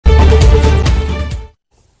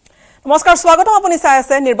নমস্কাৰ স্বাগতম আপুনি চাই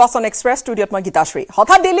আছে নিৰ্বাচন এক্সপ্ৰেছ ষ্টুডিঅত মই গীতাশ্ৰী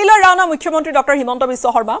হঠাৎ দিল্লীলৈ ৰাওনা মুখ্যমন্ত্ৰী ডক্টৰ হিমন্ত বিশ্ব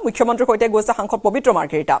শৰ্মা মুখ্যমন্ত্ৰীৰ সৈতে গৈছে সাংসদ পবিত্ৰ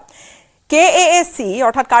মাৰ্ঘেৰিটা KAAC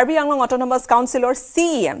অৰ্থাৎ কাৰ্বি আংলং অটোনমাস কাউন্সিলৰ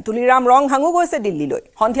CEM তুলিৰাম ৰংহাঙো গৈছে দিল্লীলৈ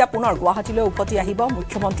সন্ধিয়া পুনৰ গুৱাহাটীলৈ উভতি আহিব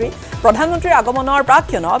মুখ্যমন্ত্ৰী প্ৰধানমন্ত্ৰীৰ আগমনৰ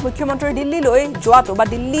প্ৰাক্ষণত মুখ্যমন্ত্ৰী দিল্লীলৈ যোৱাটো বা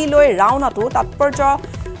দিল্লীলৈ ৰাওনাটো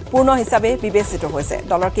তাৎপৰ্যপূৰ্ণ হিচাপে বিবেচিত হৈছে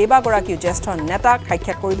দলৰ কেইবাগৰাকী জ্যেষ্ঠ নেতাক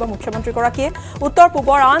সাক্ষাৎ কৰিব মুখ্যমন্ত্ৰীগৰাকীয়ে উত্তৰ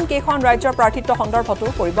পূবৰ আন কেইখন ৰাজ্যৰ প্ৰাৰ্থিত্ব সন্দৰ্ভতো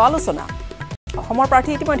কৰিব আলোচনা অসমৰ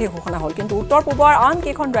প্ৰাৰ্থী ইতিমধ্যে ঘোষণা হ'ল কিন্তু উত্তৰ পূবৰ আন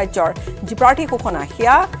কেইখন ৰাজ্যৰ যি প্ৰাৰ্থী ঘোষণা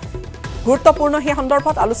সেয়া গুৰুত্বপূৰ্ণ সেই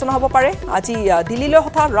সন্দৰ্ভত আলোচনা হ'ব পাৰে আজি দিল্লীলৈ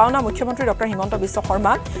হঠাৎ ৰাওনা মুখ্যমন্ত্ৰী ডক্টৰ হিমন্ত বিশ্ব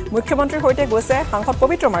শৰ্মা মুখ্যমন্ত্ৰীৰ সৈতে গৈছে সাংসদ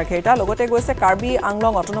পবিত্ৰ মাৰ্ঘেৰিটা লগতে গৈছে কাৰ্বি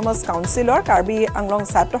আংলং অটোনমাস কাউন্সিলৰ কাৰ্বি আংলং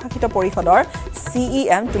স্বায়ত্তশাসিত পৰিষদৰ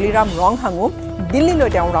CEM তুলিৰাম ৰংহাঙো দিল্লীলৈ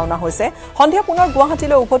তেওঁ ৰাওনা হৈছে সন্ধিয়া পুনৰ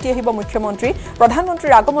গুৱাহাটীলৈ উভতি আহিব মুখ্যমন্ত্ৰী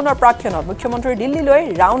প্ৰধানমন্ত্ৰীৰ আগমনৰ প্ৰাক্ষণত মুখ্যমন্ত্ৰী দিল্লীলৈ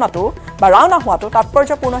ৰাওনা হোৱাটো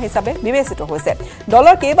তাৎপৰ্যপূৰ্ণ হিচাপে বিবেচিত হৈছে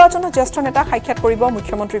দলৰ কেইবাজনো জ্যেষ্ঠ নেতাক সাক্ষাৎ কৰিব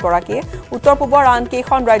মুখ্যমন্ত্ৰীগৰাকীয়ে উত্তৰ পূবৰ আন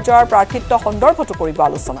কেইখন ৰাজ্যৰ প্ৰাৰ্থিত্ব সন্দৰ্ভতো কৰিব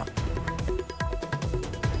আলোচনা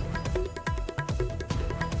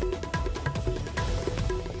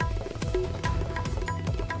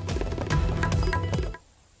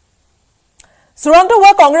চূড়ান্ত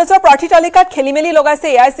হোৱা কংগ্ৰেছৰ প্ৰাৰ্থী তালিকাত খেলিমেলি লগাইছে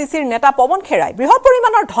AICCৰ নেতা পৱন খেৰাই বৃহৎ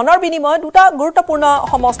পৰিমাণৰ ধনৰ বিনিময়ত দুটা গুৰুত্বপূৰ্ণ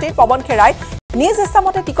সমষ্টিত পৱন খেৰাই নিজ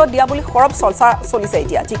ইচ্ছামতে টিকট দিয়া বুলি খৰব চলচা চলিছে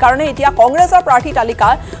এতিয়া যি কাৰণে এতিয়া কংগ্ৰেছৰ প্ৰাৰ্থী তালিকা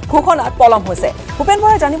ঘোষণাত পলম হৈছে ভূপেন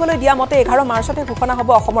বৰাই জানিবলৈ দিয়া মতে 11 মাৰ্চতে ঘোষণা হ'ব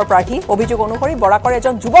অসমৰ প্ৰাৰ্থী অভিযোগ অনুসৰি বৰাকৰ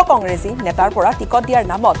এজন যুৱ কংগ্ৰেছী নেতাৰ পৰা টিকট দিয়াৰ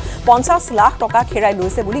নামত 50 লাখ টকা খেৰাই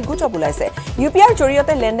লৈছে বুলি গুজব ওলাইছে UPIৰ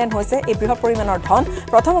জৰিয়তে লেনদেন হৈছে এই বৃহৎ পৰিমাণৰ ধন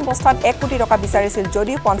প্ৰথম অৱস্থাত 1 কোটি টকা বিচাৰিছিল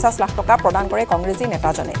যদিও 50 লাখ টকা প্ৰদান কৰে কংগ্ৰেছী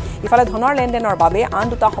নেতাজনে ইফালে ধনৰ লেনদেনৰ বাবে আন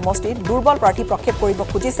দুটা সমষ্টিত দুৰ্বল প্ৰাৰ্থী প্ৰক্ষেপ কৰিব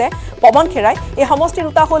খুজিছে পৱন খেৰাই এই সমষ্টি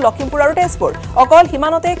দুটা হ'ল লখিমপুৰ আৰু তেজপুৰ অকল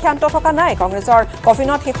হিমানতে ক্ষান্ত থকা নাই কংগ্ৰেছৰ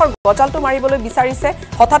কফিনত শেষৰ গজালটো মাৰিবলৈ বিচাৰিছে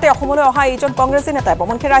হঠাতে অসমলৈ অহা এইজন কংগ্ৰেছী নেতাই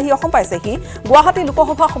পৱন খেৰাই আহি অসম পাইছেহি গুৱাহাটী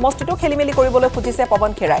লোকসভা সমষ্টিটো খেলিমেলি কৰিবলৈ খুজিছে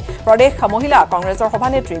পৱন খেৰাই প্ৰদেশ মহিলা কংগ্ৰেছৰ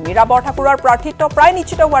সভানেত্ৰী মীৰা বৰঠাকুৰৰ প্ৰাৰ্থিত্ব প্ৰায়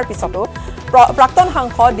নিশ্চিত হোৱাৰ পিছতো প্ৰাক্তন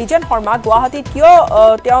সাংসদ ডিজেন শৰ্মা গুৱাহাটীত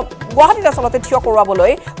আচলতে থিয়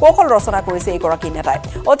কৰোৱাবলৈ কৌশল ৰচনা কৰিছে এইগৰাকী নেতাই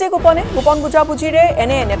অতি গোপন বুজাবুজিৰে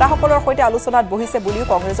এনে নেতাসকলৰ সৈতে আলোচনাত বহিছে বুলিও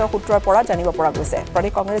কংগ্ৰেছৰ সূত্ৰৰ পৰা জানিব পৰা গৈছে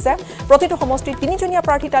প্ৰদেশ কংগ্ৰেছে প্ৰতিটো সমষ্টিৰ তিনিজনীয়া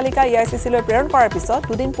প্ৰাৰ্থী তালিকা AICCলৈ প্ৰেৰণ কৰাৰ পিছত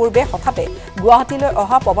দুদিন পূৰ্বে হঠাতে গুৱাহাটীলৈ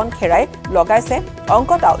অহা পৱন খেৰাই লগাইছে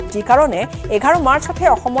অংকটাও যি কাৰণে 11 মাৰ্চতহে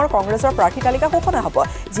অসমৰ কংগ্ৰেছৰ প্ৰাৰ্থী তালিকা ঘোষণা হ'ব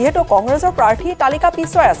যিহেতু কংগ্ৰেছৰ প্ৰাৰ্থী তালিকা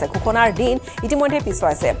পিছুৱাই আছে ঘোষণাৰ দিন ইতিমধ্যে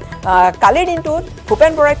পিছুৱাইছে কালিৰ দিনটোত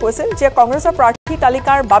ভূপেন বৰাই কৈছিল যে কংগ্ৰেছৰ প্ৰাৰ্থী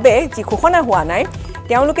তালিকাৰ বাবে যি ঘোষণা হোৱা নাই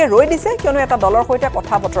তেওঁলোকে ৰৈ দিছে কিয়নো এটা দলৰ সৈতে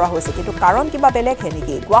কথা বতৰা হৈছে কিন্তু কাৰণ কিবা বেলেগ হে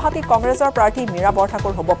নেকি গুৱাহাটীত কংগ্ৰেছৰ প্ৰাৰ্থী মীৰা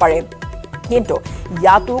বৰঠাকুৰ হ'ব পাৰে কিন্তু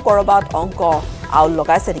ইয়াতো কৰবাত অংক আউল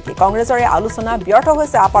লগাইছে নেকি কংগ্ৰেছৰ এই আলোচনা ব্যৰ্থ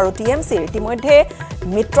হৈছে আপ আৰু TMCৰ ইতিমধ্যে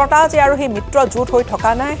মিত্ৰতা যে আৰু সেই মিত্ৰ জোট হৈ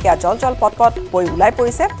থকা নাই সেয়া জল পটপট হৈ ওলাই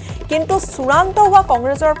পৰিছে কিন্তু চূড়ান্ত হোৱা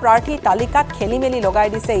কংগ্ৰেছৰ প্ৰাৰ্থী তালিকাত খেলিমেলি লগাই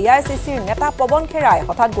দিছে AICCৰ নেতা পৱন খেৰাই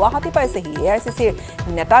হঠাৎ গুৱাহাটী পাইছেহি AICCৰ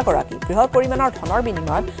নেতাগৰাকী বৃহৎ পৰিমাণৰ ধনৰ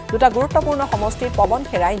বিনিময়ত দুটা গুৰুত্বপূৰ্ণ সমষ্টিত পৱন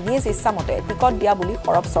খেৰাই নিজ ইচ্ছামতে টিকট দিয়া বুলি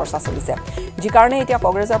খৰব চৰ্চা চলিছে যি কাৰণে এতিয়া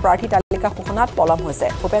কংগ্ৰেছৰ প্ৰাৰ্থী তালিকা ঘোষণাত পলম হৈছে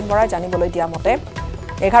ভূপেন বৰাই জানিবলৈ দিয়া মতে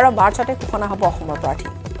 11 মাৰ্চতে ঘোষণা হ'ব অসমৰ প্ৰাৰ্থী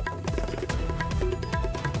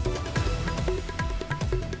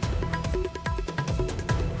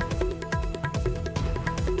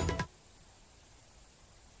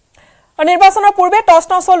নিৰ্বাচনৰ পূৰ্বে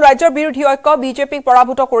টছ-নছল ৰাজ্যৰ বিৰোধী ঐক্য বিজেপিক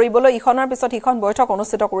পৰাভূত কৰিবলৈ ইখনৰ পিছত সিখন বৈঠক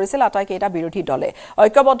অনুষ্ঠিত কৰিছিল আটাইকেইটা বিৰোধী দলে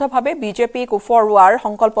ঐক্যবদ্ধভাৱে বিজেপিক উফৰোৱাৰ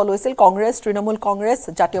সংকল্প লৈছিল কংগ্ৰেছ তৃণমূল কংগ্ৰেছ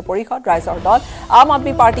জাতীয় পৰিষদ ৰাইজৰ দল আম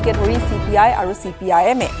আদমি পাৰ্টিকে ধৰি CPI আৰু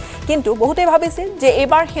CPIM কিন্তু বহুতে ভাবিছিল যে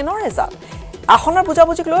এবাৰ হেনৰ ৰেজাল্ট আসনৰ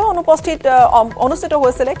বুজাবুজিক লৈ অনুষ্ঠিত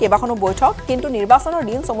হৈছিল কেইবাখনো বৈঠক কিন্তু নিৰ্বাচনৰ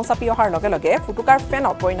দিন চমুচাপি অহাৰ লগে লগে ফুটুকাৰ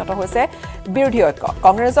ফেনত পৰিণত হৈছে বিৰোধী ঐক্য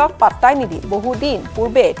কংগ্ৰেছক পাত্তাই নিদি বহুদিন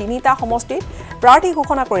পূৰ্বে তিনিটা সমষ্টিত প্ৰাৰ্থী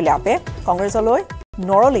ঘোষণা কৰিলে আপে কংগ্ৰেছলৈ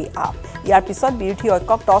নৰলি আপ ইয়াৰ পিছত বিৰোধী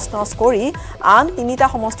ঐক্যক টছ-নছ কৰি আন তিনিটা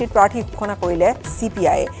সমষ্টিত প্ৰাৰ্থী ঘোষণা কৰিলে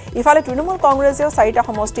CPI ইফালে তৃণমূল কংগ্ৰেছেও 4টা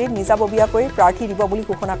সমষ্টিত নিজাববীয়াকৈ প্ৰাৰ্থী দিব বুলি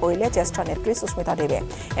ঘোষণা কৰিলে জ্যেষ্ঠ নেত্ৰী সুস্মিতা দেৱে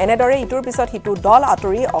এনেদৰে ইটোৰ পিছত হিটো দল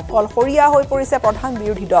আঁতৰি অকলশৰীয়া হৈ পৰিছে প্ৰধান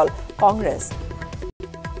বিৰোধী দল কংগ্ৰেছ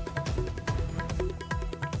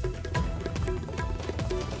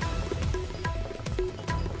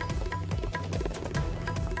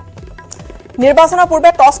নিৰ্বাচনৰ পূৰ্বে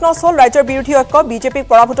টছ-নছ হ'ল ৰাজ্যৰ বিৰোধী ঐক্য বিজেপিক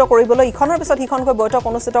পৰাভূত কৰিবলৈ ইখনৰ পিছত সিখনকৈ বৈঠক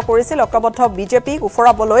অনুষ্ঠিত কৰিছিল ঐক্যবদ্ধ বিজেপিক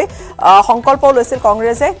উফৰাবলৈ সংকল্প লৈছিল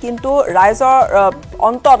কংগ্ৰেছে কিন্তু ৰাইজৰ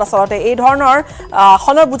অন্তত আচলতে এই ধৰণৰ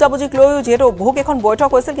খনৰ বুজাবুজিক লৈ যেহেতু বহুকেইখন বৈঠক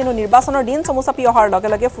হৈছিল কিন্তু নিৰ্বাচনৰ দিন চমুচাপি অহাৰ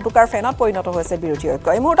লগে লগে ফুটুকাৰ ফেনত পৰিণত হৈছে বিৰোধী ঐক্য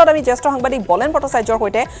এই মুহূৰ্তত আমি জ্যেষ্ঠ সাংবাদিক বলেন ভট্টাচাৰ্যৰ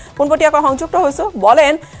সৈতে পোনপটীয়াকৈ সংযুক্ত হৈছো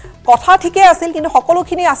বলেন কথা ঠিকে আছিল কিন্তু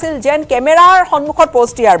সকলোখিনি আছিল যেন কেমেৰাৰ সন্মুখত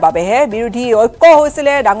পোষ্ট দিয়াৰ বাবেহে বিৰোধী ঐক্য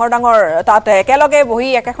হৈছিলে ডাঙৰ ডাঙৰ তাত একেলগে বহি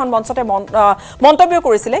একেখন মঞ্চতে মন্তব্য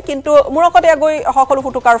কৰিছিলে কিন্তু মূৰকতে গৈ সকলো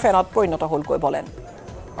ফুটুকাৰ ফেনত পৰিণত হ'লকৈ বলেন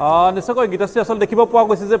নিশ্চয়কৈ গীতাশ্ৰী আসলে দেখিব পোৱা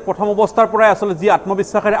গৈছে যে প্ৰথম অৱস্থাৰ পৰাই আসলে যি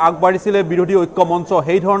আত্মবিশ্বাসেৰে আগবাঢ়িছিলে বিৰোধী ঐক্য মঞ্চ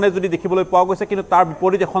সেই ধৰণে যদি দেখিবলৈ পোৱা গৈছে কিন্তু তাৰ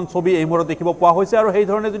বিপৰীত এখন ছবি এই মুহূৰ্তত দেখিব পোৱা হৈছে আৰু সেই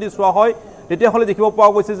ধৰণে যদি চোৱা হয় তেতিয়াহ'লে দেখিব পোৱা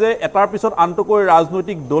গৈছে যে এটাৰ পিছত আনটোকৈ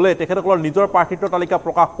ৰাজনৈতিক দলে তেখেতসকলৰ নিজৰ প্ৰাৰ্থিত্ব তালিকা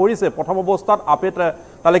প্ৰকাশ কৰিছে প্ৰথম অৱস্থাত আপে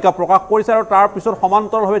তালিকা প্ৰকাশ কৰিছে আৰু তাৰ পিছত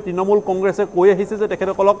সমান্তৰালভাৱে তৃণমূল কংগ্ৰেছে কৈ আহিছে যে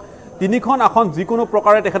তেখেতসকলক তিনিখন আসন যিকোনো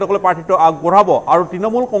প্ৰকাৰে তেখেতসকলে প্ৰাৰ্থিত্ব আগবঢ়াব আৰু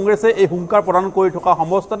তৃণমূল কংগ্ৰেছে এই হুংকাৰ প্ৰদান কৰি থকা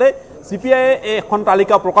অৱস্থাতে চিপিআইয়ে এখন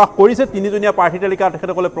তালিকা প্ৰকাশ কৰিছে তিনিজনীয়া প্ৰাৰ্থী তালিকা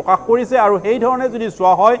তেখেতসকলে প্ৰকাশ কৰিছে আৰু সেই ধৰণে যদি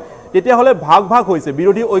চোৱা হয় তেতিয়াহ'লে ভাগ ভাগ হৈছে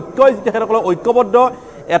বিৰোধী ঐক্যই তেখেতসকলে ঐক্যবদ্ধ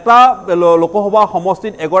এটা লোকসভা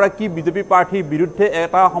সমষ্টিত এগৰাকী বিজেপি প্ৰাৰ্থীৰ বিৰুদ্ধে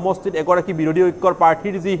এটা সমষ্টিত এগৰাকী বিৰোধী ঐক্যৰ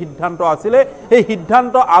প্ৰাৰ্থীৰ যি সিদ্ধান্ত আছিলে সেই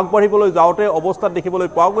সিদ্ধান্ত আগবাঢ়িবলৈ যাওঁতে অৱস্থাত দেখিবলৈ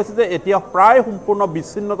পোৱা গৈছে যে এতিয়া প্ৰায় সম্পূৰ্ণ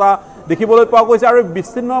বিচ্ছিন্নতা দেখিবলৈ পোৱা গৈছে আৰু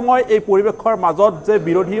বিচ্ছিন্নময় এই পৰিৱেশৰ মাজত যে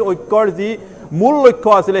বিৰোধী ঐক্যৰ যি মূল লক্ষ্য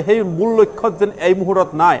আছিলে সেই মূল লক্ষ্যত যেন এই মুহূৰ্তত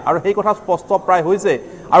নাই আৰু সেই কথা স্পষ্ট প্ৰায় হৈছে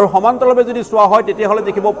আৰু সমান্তৰালভাৱে যদি চোৱা হয় তেতিয়াহ'লে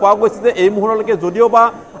দেখিব পোৱা গৈছে যে এই মুহূৰ্তলৈকে যদিও বা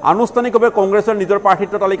আনুষ্ঠানিকভাৱে কংগ্ৰেছৰ নিজৰ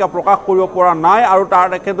প্ৰাৰ্থিত্ব তালিকা প্ৰকাশ কৰিব পৰা নাই আৰু তাৰ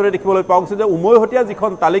একেদৰে দেখিবলৈ পোৱা গৈছে যে উমৈহতীয়া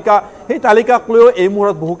যিখন তালিকা সেই তালিকাক লৈও এই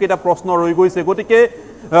মুহূৰ্তত বহুকেইটা প্ৰশ্ন ৰৈ গৈছে গতিকে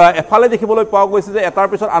এফালে দেখিবলৈ পোৱা গৈছে যে এটাৰ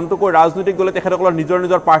পিছত আনটোকৈ ৰাজনৈতিক দলে তেখেতসকলৰ নিজৰ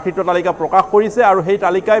নিজৰ প্ৰাৰ্থিত্ব তালিকা প্ৰকাশ কৰিছে আৰু সেই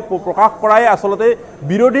তালিকাই প্ৰকাশ কৰাই আচলতে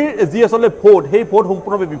বিৰোধীৰ যি আচলতে ভোট সেই ভোট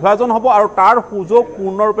সম্পূৰ্ণভাৱে বিভাজন হ'ব আৰু তাৰ সুযোগ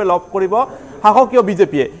পূৰ্ণৰূপে লাভ কৰিব শাসকীয়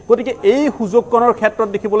বিজেপিয়ে গতিকে এই সুযোগকণৰ ক্ষেত্ৰত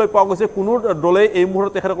দেখিবলৈ পোৱা গৈছে কোনো দলে এই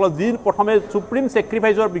মুহূৰ্তত তেখেতসকলৰ যি প্ৰথমে সুপ্ৰিম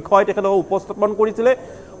ছেক্ৰিফাইচৰ বিষয় তেখেতসকলে উপস্থাপন কৰিছিলে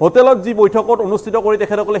হোটেলত যি বৈঠকত অনুষ্ঠিত কৰি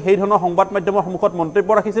তেখেতসকলে সেই ধৰণৰ সংবাদ মাধ্যমৰ সন্মুখত মন্তব্য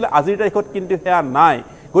ৰাখিছিলে আজিৰ তাৰিখত কিন্তু সেয়া নাই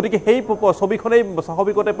গতিকে সেই ছবিখনেই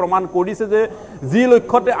স্বাভাৱিকতে প্ৰমাণ কৰিছে যে যি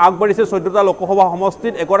লক্ষ্যতে আগবাঢ়িছে 14টা লোকসভা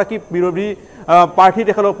সমষ্টিত এগৰাকী বিৰোধী প্ৰাৰ্থী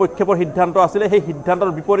তেখেতৰ পক্ষেপৰ সিদ্ধান্ত আছিলে সেই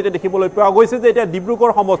সিদ্ধান্তৰ বিপৰীতে দেখিবলৈ পোৱা গৈছে যে এতিয়া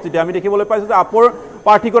ডিব্ৰুগড় সমষ্টিতে আমি দেখিবলৈ পাইছোঁ যে আপৰ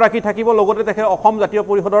প্ৰাৰ্থীগৰাকী থাকিব লগতে তেখেত অসম জাতীয়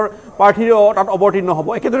পৰিষদৰ প্ৰাৰ্থীও তাত অৱতীৰ্ণ হ'ব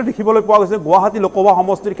একেদৰে দেখিবলৈ পোৱা গৈছে গুৱাহাটী লোকসভা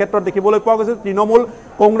সমষ্টিৰ ক্ষেত্ৰত দেখিবলৈ পোৱা গৈছে তৃণমূল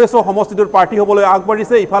কংগ্ৰেছৰ সমষ্টিটোৰ প্ৰাৰ্থী হ'বলৈ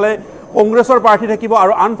আগবাঢ়িছে ইফালে কংগ্ৰেছৰ প্ৰাৰ্থী থাকিব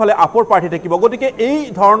আৰু আনফালে আপৰ প্ৰাৰ্থী থাকিব গতিকে এই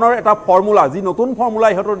ধৰণৰ এটা ফৰ্মুলা যি নতুন ফৰ্মুলা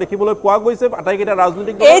ইহঁতৰ দেখিবলৈ পোৱা গৈছে আটাইকেইটা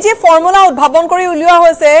ৰাজনৈতিক এই যে ফৰ্মুলা উদ্ভাৱন কৰি উলিওৱা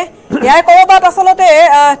হৈছে ইয়াৰ কৰবাত আচলতে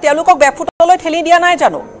তেওঁলোকক বেফুটলৈ ঠেলি দিয়া নাই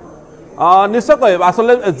জানো নিশ্চয়কৈ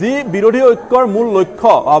আসলে যি বিৰোধী ঐক্যৰ মূল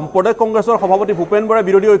লক্ষ্য প্ৰদেশ কংগ্ৰেছৰ সভাপতি ভূপেন বৰাই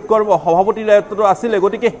বিৰোধী ঐক্যৰ সভাপতিৰ দায়িত্বটো আছিলে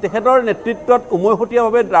গতিকে তেখেতৰ নেতৃত্বত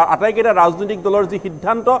উমৈহতীয়াভাৱে আটাইকেইটা ৰাজনৈতিক দলৰ যি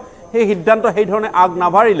সিদ্ধান্ত সেই ধৰণে আগ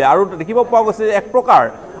নাভাৰিলে আৰু দেখিব পোৱা গৈছে এক প্ৰকাৰ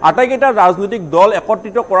আটাইকেইটা ৰাজনৈতিক দল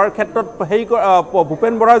একত্ৰিত কৰাৰ ক্ষেত্ৰত সেই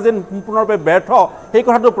ভূপেন বৰা যেন সম্পূৰ্ণৰূপে ব্যৰ্থ সেই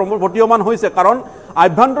কথাটো প্ৰতীয়মান হৈছে কাৰণ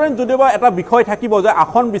আভ্যন্তৰীণ যদিও এটা বিষয় থাকিব যে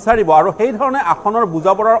আসন বিচাৰিব আৰু সেই ধৰণে আসনৰ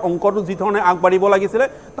বুজাবৰাৰ অংকটো যি ধৰণে আগবাঢ়িব লাগিছিলে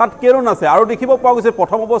তাত কেৰণ আছে আৰু দেখিব পোৱা গৈছে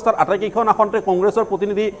প্ৰথম অৱস্থাত আটাইকেইখন আসনতে কংগ্ৰেছৰ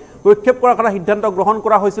প্ৰতিনিধি প্ৰক্ষেপ কৰাৰ কথা সিদ্ধান্ত গ্ৰহণ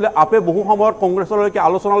কৰা হৈছিলে আপে বহু সময়ত কংগ্ৰেছলৈকে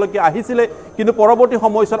আলোচনালৈকে আহিছিলে কিন্তু পৰৱৰ্তী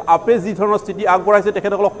সময়ছোৱাত আপে যি ধৰণৰ স্থিতি আগবঢ়াইছে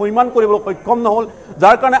তেখেতসকলক সন্মান কৰিবলৈ সক্ষম নহ'ল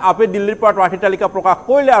যাৰ কাৰণে আপে দিল্লীৰ পৰা প্ৰাৰ্থী তালিকা প্ৰকাশ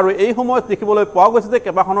কৰিলে আৰু এই সময়ত দেখিবলৈ পোৱা গৈছে যে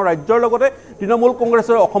কেইবাখনো ৰাজ্যৰ লগতে তৃণমূল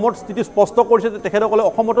কংগ্ৰেছৰ অসমৰ স্থিতি স্পষ্ট কৰিছে যে তেখেতসকলে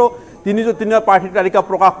অসমতো তিনিটা প্ৰাৰ্থী তালিকা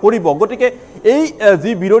প্ৰকাশ কৰিব গতিকে এই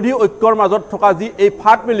যি বিৰোধী ঐক্যৰ মাজত থকা যি এই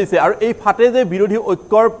ফাট মেলিছে আৰু এই ফাটে যে বিৰোধী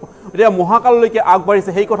ঐক্যৰ এতিয়া মহাকাললৈকে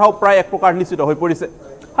আগবাঢ়িছে সেই কথাও প্ৰায় এক প্ৰকাৰ নিশ্চিত হৈ পৰিছে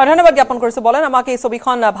ধন্যবাদ জ্ঞাপন কৰিছোঁ বলেন আমাক এই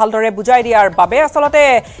ছবিখন ভালদৰে বুজাই দিয়াৰ বাবে আচলতে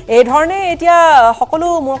এই ধৰণে এতিয়া সকলো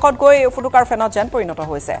মুখত গৈ ফুটুকাৰ ফেনত যেন পৰিণত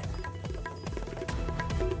হৈছে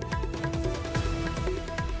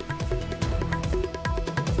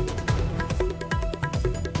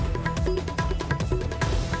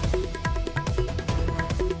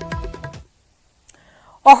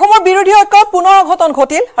অসমৰ বিৰোধী ঐক্যত পুনৰ অঘটন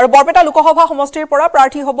ঘটিল আৰু বৰপেটা লোকসভা সমষ্টিৰ পৰা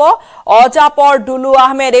প্ৰাৰ্থী হ'ব অজাপৰ দুলু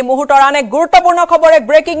আহমেদ এই মুহূৰ্তৰ আন এক গুৰুত্বপূৰ্ণ খবৰ এক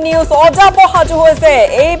ব্ৰেকিং নিউজ অজাপ সাজু হৈছে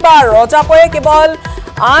এইবাৰ অজাপয়ে কেৱল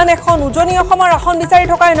আন এখন উজনি অসমৰ আসন বিচাৰি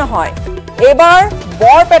থকাই নহয় এইবাৰ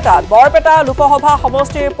বৰপেটা লোকসভা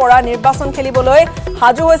সমষ্টিৰ পৰা নিৰ্বাচন খেলিবলৈ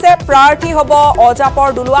সাজু হৈছে প্ৰাৰ্থী হ'ব অজাপৰ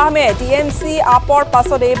দুলু আহমেদ টিএমচি আপৰ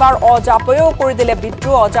পাছত এইবাৰ অজাপয়েও কৰি দিলে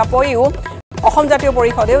বিদ্ৰোহ অজাপয়েও অসম জাতীয়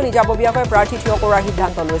পৰিষদেও নিজাববীয়াকৈ প্ৰাৰ্থী থিয় কৰাৰ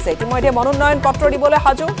সিদ্ধান্ত লৈছে ইতিমধ্যে মনোনয়ন পত্ৰ দিবলৈ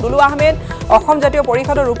সাজু দুলু আহমেদ অসম জাতীয়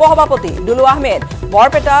পৰিষদৰ উপসভাপতি দুলু আহমেদ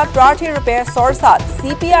বৰপেটা প্ৰাৰ্থী ৰূপে চৰ্চাত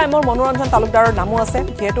CPIMৰ মনোৰঞ্জন তালুকদাৰৰ নামো আছে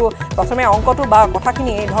যেহেতু প্ৰথমে অংকটো বা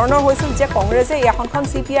কথাখিনি এই ধৰণৰ হৈছিল যে কংগ্ৰেছে এই আসনখন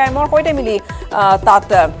CPIMৰ সৈতে মিলি তাত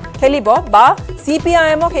খেলিব বা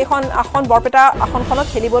CPIMক এইখন আসন বৰপেটা আসনখনত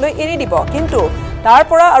খেলিবলৈ এৰি দিব কিন্তু তাৰ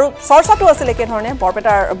পৰা আৰু চৰ্চাটো আছিল একে ধৰণে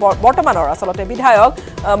বৰপেটাৰ বৰ্তমানৰ আচলতে বিধায়ক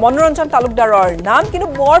মনোৰঞ্জন তালুকদাৰৰ নাম কিন্তু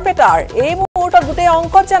বৰপেটাৰ এই মুহূৰ্তত গোটেই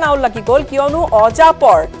অংকত যেন আউল লাগি গ'ল কিয়নো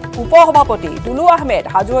অজাপৰ উপসভাপতি দুলু আহমেদ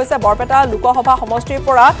সাজু হৈছে বৰপেটা লোকসভা সমষ্টিৰ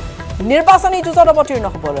পৰা নিৰ্বাচনী যুঁজত অৱতীৰ্ণ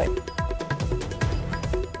হ'বলৈ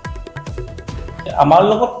আমাৰ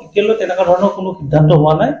লগত এতিয়ালৈ তেনেকুৱা ধৰণৰ কোনো সিদ্ধান্ত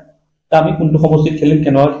হোৱা নাই আমি কোনটো সমষ্টিত খেলিম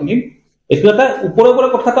কেনেকুৱা খেলিম এইটো এটা ওপৰে ওপৰে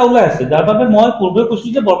কথা এটা ওলাই আছে যাৰ বাবে মই পূৰ্বে কৈছো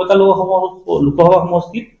যে বৰপেটা লোকসভা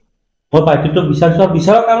সমষ্টিত মই প্ৰাৰ্থিত্ব বিচাৰিছো আৰু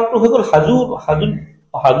বিচৰাৰ কাৰণটো হৈ গ'ল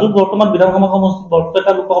হাজু বৰ্তমান বিধানসভা সমষ্টিত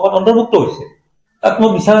বৰপেটা লোকসভাত অন্তৰ্ভুক্ত হৈছে তাত মই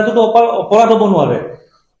বিচাৰাটোতো অপৰাধ হ'ব নোৱাৰে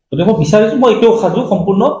গতিকে মই বিচাৰিছো মই এতিয়াও সাজু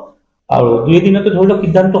সম্পূৰ্ণ আৰু দুই এদিনতে ধৰি লওক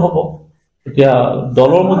সিদ্ধান্ত হ'ব এতিয়া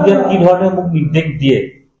দলৰ মধ্যে কি ধৰণে মোক নিৰ্দেশ দিয়ে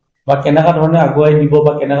বা কেনেকুৱা ধৰণে আগুৱাই দিব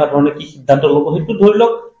বা কেনেকুৱা ধৰণে কি সিদ্ধান্ত ল'ব সেইটো ধৰি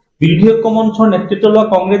লওক বিৰোধী ঐক্য মঞ্চৰ নেতৃত্ব লোৱা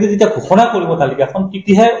কংগ্ৰেছে যেতিয়া ঘোষণা কৰিব তালিকাখন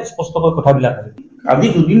তেতিয়াহে স্পষ্টকৈ কথাবিলাক আহিব আজি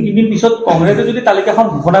দুদিন তিনিদিন পিছত কংগ্ৰেছে যদি তালিকাখন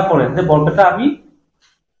ঘোষণা কৰে যে বৰপেটা আমি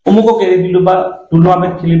অমুকক এৰি দিলো বা দুলু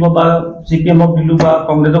আহমেদ খেলিব বা CPMক দিলো বা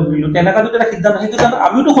কংগ্ৰেছক দিলো তেনেকুৱা যদি এটা সিদ্ধান্ত সেইটো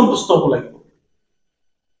আমিওতো সন্তুষ্ট হ'ব লাগিব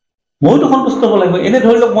মইতো সন্তুষ্ট হ'ব লাগিব এনে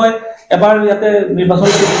ধৰি লওক মই এবাৰ ইয়াতে নিৰ্বাচন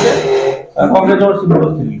কৰিছে কংগ্ৰেছৰ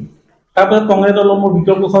চিম্বলত খেলিলো তাৰপিছত কংগ্ৰেছৰ মোৰ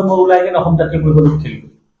বিতৰ্ক হয় মই ওলাই কিনে অসম জাতীয় পৰিষদত খেলিলো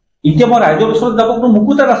এতিয়া মই ৰাইজৰ ওচৰত যাব কোনো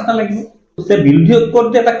মোকো এটা ৰাস্তা লাগিব যে বিৰোধী ঐক্যত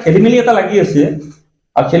যে এটা খেলিমেলি এটা লাগি আছে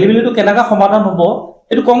আৰু খেলিমেলিটো কেনেকুৱা সমাধান হ'ব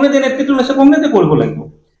এইটো কংগ্ৰেছে নেতৃত্ব লৈছে কংগ্ৰেছে কৰিব লাগিব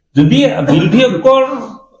যদি বিৰোধী ঐক্যৰ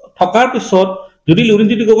থকাৰ পিছত যদি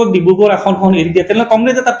লুৰিণজ্যোতি গগৈক ডিব্ৰুগড় আসনখন এৰি দিয়ে তেনেহ'লে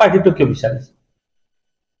কংগ্ৰেছে তাত প্ৰাৰ্থিত্ব কিয় বিচাৰিছে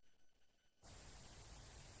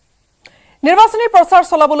নিৰ্বাচনী প্ৰচাৰ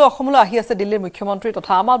চলাবলৈ অসমলৈ আহি আছে দিল্লীৰ মুখ্যমন্ত্ৰী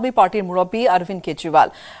তথা আম আদমি পাৰ্টিৰ মুৰব্বী অৰবিন্দ কেজৰিৱাল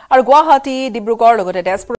আৰু গুৱাহাটী ডিব্ৰুগড় লগতে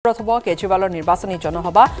তেজপুৰত হ'ব কেজৰিৱালৰ নিৰ্বাচনী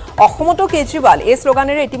জনসভা অসমতো কেজৰিৱাল এই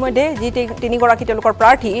শ্লোগানেৰে ইতিমধ্যে যি তিনিগৰাকী তেওঁলোকৰ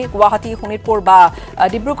প্ৰাৰ্থী গুৱাহাটী শোণিতপুৰ বা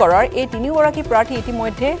ডিব্ৰুগড়ৰ এই তিনিগৰাকী প্ৰাৰ্থী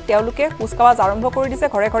ইতিমধ্যে তেওঁলোকে কুচকাৱাজ আৰম্ভ কৰি দিছে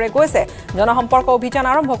ঘৰে ঘৰে গৈছে জনসম্পৰ্ক অভিযান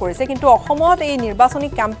আৰম্ভ কৰিছে কিন্তু অসমত এই নিৰ্বাচনী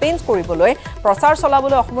কেম্পেইন কৰিবলৈ প্ৰচাৰ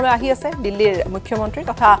চলাবলৈ অসমলৈ আহি আছে দিল্লীৰ মুখ্যমন্ত্ৰী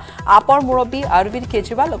তথা আপৰ মুৰব্বী অৰবিন্দ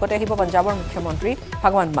কেজৰিৱাল লগতে আহিব পঞ্জাবৰ মুখ্যমন্ত্ৰী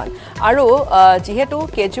ভগৱন্ত মান আৰু যেহেতু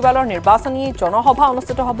কেজৰিৱালৰ নিৰ্বাচনী জনসভা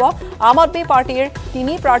অনুষ্ঠিত হ'ব আম আদমি পাৰ্টিৰ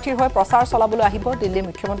তিনি প্ৰাৰ্থীৰ হৈ প্ৰচাৰ চলাবলৈ আহিব দিল্লীৰ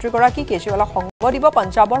মুখ্যমন্ত্ৰীগৰাকী কেজৰিৱালক সংগ দিব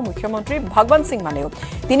পঞ্জাবৰ মুখ্যমন্ত্ৰী ভগৱন্ত সিং মানেও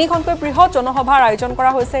তিনিখনকৈ বৃহৎ জনসভাৰ আয়োজন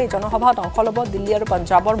কৰা হৈছে এই জনসভাত অংশ ল'ব দিল্লী আৰু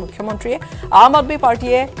পঞ্জাবৰ মুখ্যমন্ত্ৰীয়ে আম আদমি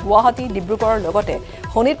পাৰ্টিয়ে গুৱাহাটী ডিব্ৰুগড়ৰ লগতে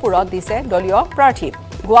শোণিতপুৰত দিছে দলীয় প্ৰাৰ্থী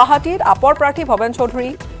গুৱাহাটীত আপৰ প্ৰাৰ্থী ভৱেন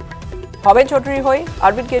চৌধুৰীৰ হৈ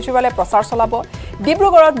অৰবিন্দ কেজৰিৱালে প্ৰচাৰ চলাব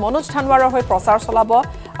ডিব্ৰুগড়ত মনোজ ধানৱাৰৰ হৈ প্ৰচাৰ চলাব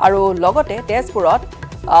আৰু লগতে তেজপুৰত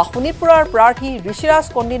শোণিতপুৰৰ প্ৰাৰ্থী ঋষিৰাজ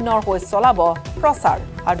কণ্ডিনৰ হৈ চলাব প্ৰচাৰ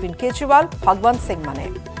অৰবিন্দ কেজৰিৱাল ভগৱন্ত সিং মানে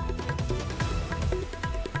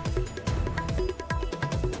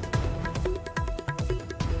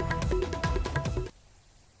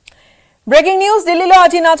ব্ৰেকিং নিউজ দিল্লীলৈ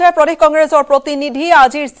আজি নাযায় প্ৰদেশ কংগ্ৰেছৰ প্ৰতিনিধি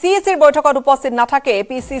আজিৰ CECৰ বৈঠকত উপস্থিত নাথাকে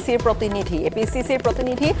APCCৰ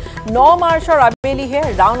প্ৰতিনিধি 9 মাৰ্চৰ আবেলিহে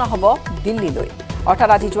ৰাওনা হ'ব দিল্লীলৈ অৰ্থাৎ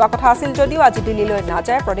আজি যোৱা কথা আছিল যদিও আজি দিল্লীলৈ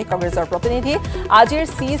নাযায় প্ৰদেশ কংগ্ৰেছৰ প্ৰতিনিধি আজিৰ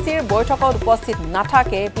CECৰ বৈঠকত উপস্থিত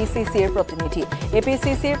নাথাকে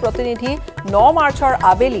APCCৰ প্ৰতিনিধি 9 মাৰ্চৰ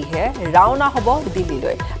আবেলিহে ৰাওনা হ'ব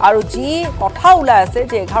দিল্লীলৈ আৰু যি কথা ওলাই আছে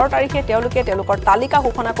যে 11 তাৰিখে তেওঁলোকৰ তালিকা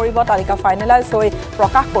ঘোষণা কৰিব তালিকা ফাইনেলাইজ হৈ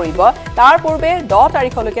প্ৰকাশ কৰিব তাৰ পূৰ্বে 10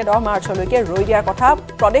 তাৰিখলৈকে 10 মাৰ্চলৈকে ৰৈ দিয়াৰ কথা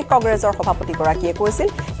প্ৰদেশ কংগ্ৰেছৰ সভাপতিগৰাকীয়ে কৈছিল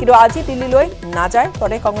কিন্তু আজি দিল্লীলৈ নাযায়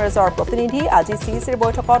প্ৰদেশ কংগ্ৰেছৰ প্ৰতিনিধি আজি CECৰ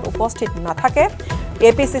বৈঠকত উপস্থিত নাথাকে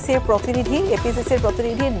APCCৰ প্ৰতিনিধি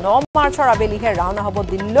 9 মাৰ্চৰ আবেলিহে ৰাওনা হ'ব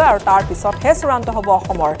দিল্লীলৈ আৰু তাৰ পিছতহে চূড়ান্ত হ'ব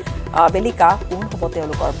অসমৰ বেলিকা কোন হ'ব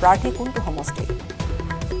তেওঁলোকৰ প্ৰাৰ্থী কোনটো সমষ্টি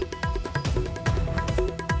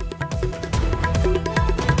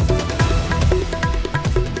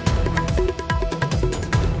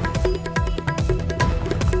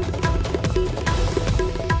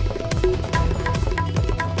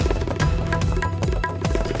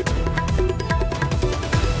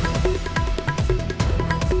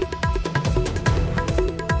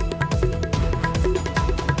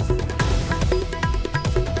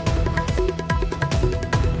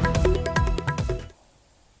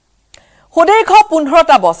সুদীৰ্ঘ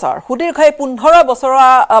 15টা বছৰ সুদীৰ্ঘ 15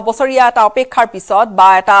 বছৰীয়া এটা অপেক্ষাৰ পিছত বা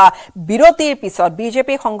এটা বিৰতিৰ পিছত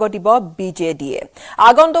বিজেপি সংগ দিব বিজেডিয়ে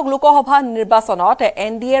আগন্তুক লোকসভা নিৰ্বাচনত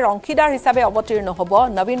এনডিএৰ অংশীদাৰ হিচাপে অৱতীৰ্ণ হ'ব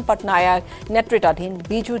নবীন পটনায়ক নেতৃত্বাধীন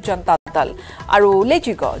বিজু জনতা দল আৰু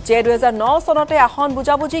উল্লেখযোগ্য যে 2009 চনতে আসন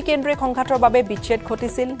বুজাবুজি কেন্দ্ৰীয় সংঘাতৰ বাবে বিচ্ছেদ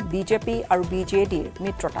ঘটিছিল বিজেপি আৰু বিজেডিৰ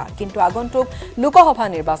মিত্ৰতা কিন্তু আগন্তুক লোকসভা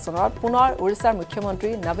নিৰ্বাচনত পুনৰ ওড়িশাৰ মুখ্যমন্ত্ৰী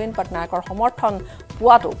নবীন পটনায়কৰ সমৰ্থন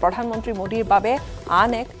পোৱাটো প্ৰধানমন্ত্ৰী মোদীৰ বাবে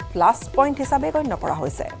আন এক প্লাস পইণ্ট হিচাপে গণ্য কৰা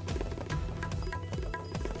হৈছে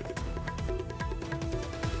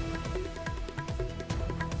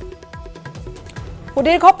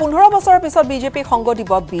সুদীৰ্ঘ 15 বছৰৰ পিছত বিজেপি সংগ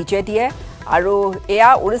দিব বিজেডিয়ে আৰু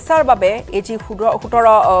এয়া ওড়িশাৰ বাবে এই যি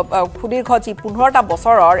 17 সুদীৰ্ঘ যি 15টা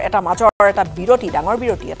বছৰৰ এটা মাজৰ এটা বিৰতি ডাঙৰ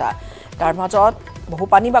বিৰতি এটা তাৰ মাজত বহু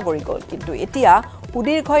পানী বাগৰি গ'ল কিন্তু এতিয়া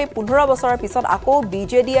সুদীৰ্ঘ 15 বছৰৰ পিছত আকৌ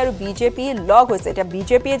বিজেডি আৰু বিজেপি লগ হৈছে এতিয়া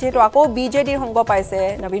বিজেপিয়ে যেহেতু আকৌ বিজেডিৰ সংগ পাইছে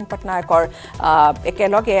নবীন পটনায়কৰ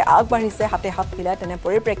একেলগে আগবাঢ়িছে হাতে হাত মিলাই তেনে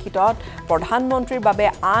পৰিপ্ৰেক্ষিতত প্ৰধানমন্ত্ৰীৰ বাবে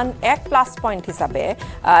আন এক প্লাস পইণ্ট হিচাপে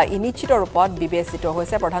নিশ্চিত ৰূপত বিবেচিত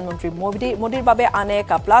হৈছে প্ৰধানমন্ত্ৰী মোদীৰ বাবে আন এক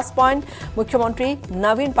প্লাস পইণ্ট মুখ্যমন্ত্ৰী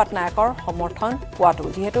নবীন পটনায়কৰ সমৰ্থন পোৱাটো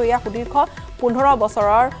যিহেতু এয়া সুদীৰ্ঘ 15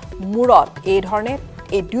 বছৰৰ মূৰত এই ধৰণে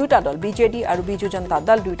এই দুটা দল বিজেডি আৰু বিজু জনতা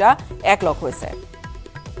দল দুটা একলগ হৈছে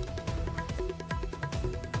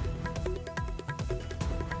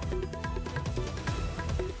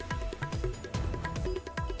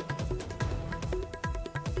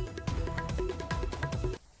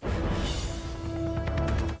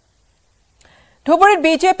ধুবুৰীত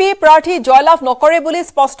বিজেপি প্ৰাৰ্থী জয়লাভ নকৰে বুলি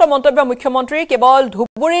স্পষ্ট মন্তব্য মুখ্যমন্ত্ৰী কেৱল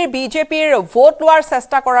ধুবুৰীৰ বিজেপিৰ ভোট লোৱাৰ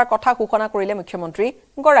চেষ্টা কৰাৰ কথা ঘোষণা কৰিলে মুখ্যমন্ত্ৰী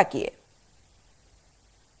গৰাকীয়ে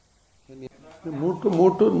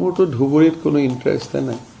মোৰটো ধুবুৰীত কোনো ইণ্টাৰেষ্ট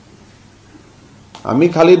নাই আমি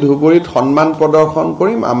খালি ধুবুৰীত সন্মান প্ৰদৰ্শন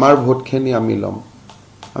কৰিম আমাৰ ভোটখিনি আমি ল'ম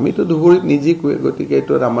আমিতো ধুবুৰীত নিজে গতিকে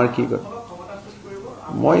এইটো আমাৰ কি কথা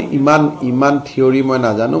মই ইমান থিয়ৰি মই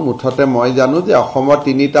নাজানো মুঠতে মই জানো যে অসমৰ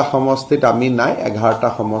 3টা সমষ্টিত আমি নাই 11টা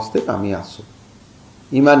সমষ্টিত আমি আছো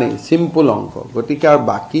ইমানেই সিম্পল অংক গতিকে আৰু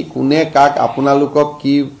বাকি কোনে কাক আপোনালোকক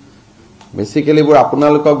কি বেসিক্যালি বোৰ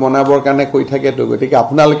আপোনালোকক বনাবৰ কাৰণে কৈ থাকে তো গতিকে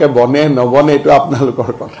আপোনালোকে বনে নবনে এটো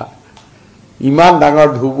আপোনালোকৰ কথা ইমান ডাঙৰ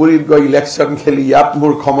ধুবুৰীত গৈ ইলেকশন খেলি ইয়াত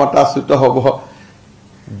মোৰ ক্ষমতাচ্যুত হ'ব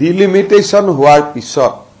ডিলিমিটেশন হোৱাৰ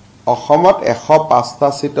পিছত অসমত 105টা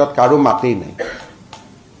সিটত কাৰো মাতেই নাই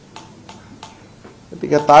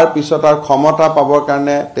গতিকে তাৰ পিছত আৰু ক্ষমতা পাবৰ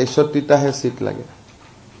কাৰণে 63টাহে সিট লাগে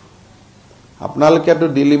আপোনালোকেটো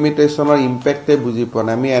ডিলিমিটেশনৰ ইম্প্যাক্টে বুজি পোৱা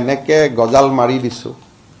নাই আমি এনেকে গজাল মাৰি দিছো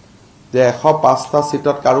যে 105টা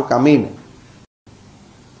সিটত কাৰো কামেই নাই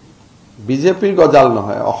বিজেপিৰ গজাল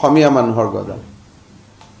নহয় অসমীয়া মানুহৰ গজাল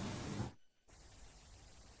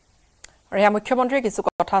আৰু মুখ্যমন্ত্ৰীয়ে কিছু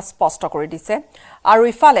কথা স্পষ্ট কৰি দিছে আৰু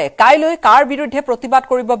ইফালে কাইলৈ কাৰ বিৰুদ্ধে প্ৰতিবাদ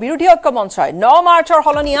কৰিব বিৰোধী ঐক্য মঞ্চই 9 মাৰ্চৰ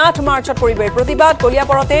হলনি 8 মাৰ্চত কৰিব এই প্ৰতিবাদ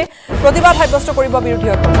কলিয়াপৰতে প্ৰতিবাদ সাব্যস্ত কৰিব বিৰোধী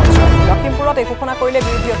ঐক্য মঞ্চই লখিমপুৰত এই ঘোষণা কৰিলে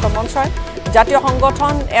বিৰোধী ঐক্য মঞ্চই জাতীয়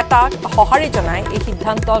সংগঠন এটা সহাৰি জনাই এই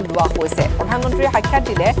সিদ্ধান্ত লোৱা হৈছে প্ৰধানমন্ত্ৰীয়ে সাক্ষাৎ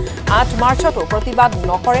দিলে 8 মাৰ্চতো প্ৰতিবাদ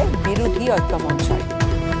নকৰে বিৰোধী ঐক্য মঞ্চই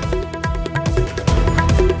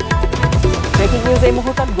ব্ৰেকিং নিউজ এই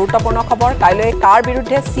মুহূৰ্তত গুৰুত্বপূৰ্ণ খবৰ কাইলৈ কাৰ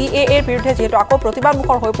বিৰুদ্ধে সিএএৰ বিৰুদ্ধে যেহেতু আকৌ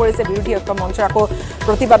প্ৰতিবাদমুখৰ হৈ পৰিছে বিৰোধী ঐক্য মঞ্চৰ আকৌ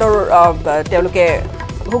প্ৰতিবাদৰ তেওঁলোকে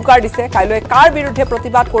হুংকাৰ দিছে কাইলৈ কাৰ বিৰুদ্ধে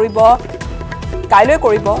প্ৰতিবাদ কৰিব কাইলৈ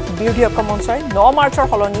কৰিব বিৰোধী ঐক্য মঞ্চই 9 মাৰ্চৰ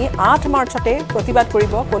হলনি 8 মাৰ্চতে প্ৰতিবাদ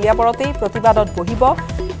কৰিব কলিয়াপৰতে প্ৰতিবাদত বহিব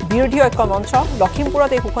বিৰোধী ঐক্য মঞ্চ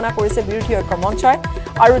লখিমপুৰত এই ঘোষণা কৰিছে বিৰোধী ঐক্য মঞ্চই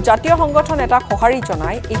আৰু জাতীয় সংগঠন এটা সহাৰি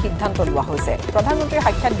জনাই এই সিদ্ধান্ত লোৱা হৈছে প্ৰধানমন্ত্ৰীয়ে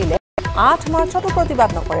সাক্ষাৎ দিলে 8 মাৰ্চতো প্ৰতিবাদ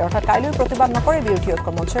নকৰে অৰ্থাৎ কাইলৈ প্ৰতিবাদ নকৰে বিৰোধী ঐক্য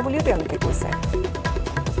মঞ্চই বুলিও তেওঁলোকে কৈছে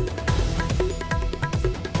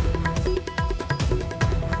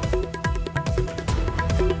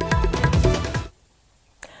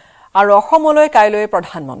আৰু অসমলৈ কাইলৈ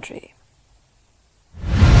প্ৰধানমন্ত্ৰী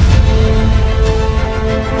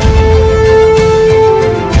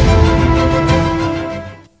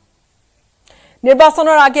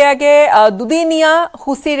নিৰ্বাচনৰ আগে আগে দুদিনীয়া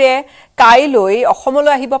হুচিৰে কাইলৈ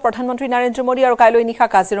অসমলৈ আহিব প্ৰধানমন্ত্ৰী নৰেন্দ্ৰ মোদী আৰু কাইলৈ নিশা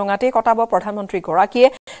কাজিৰঙাতে কটাব প্ৰধানমন্ত্ৰী গৰাকীয়ে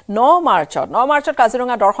 9 মাৰ্চত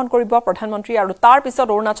কাজিৰঙা দৰ্শন কৰিব প্ৰধানমন্ত্ৰী আৰু তাৰ পিছত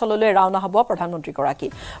অৰুণাচললৈ ৰাওনা হ'ব প্ৰধানমন্ত্ৰী গৰাকী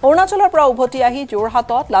অৰুণাচলৰ পৰা উভতি আহি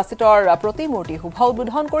যোৰহাটত লাচিতৰ প্ৰতিমূৰ্তি শুভ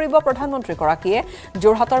উদ্বোধন কৰিব প্ৰধানমন্ত্ৰী গৰাকীয়ে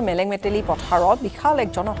যোৰহাটৰ মেলেংমেটেলি পথাৰত বিশাল এক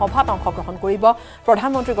জনসভাত অংশগ্ৰহণ কৰিব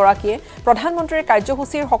প্ৰধানমন্ত্ৰী গৰাকীয়ে প্ৰধানমন্ত্ৰীৰ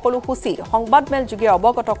কাৰ্যসূচীৰ সকলো সূচী সংবাদমেল যোগে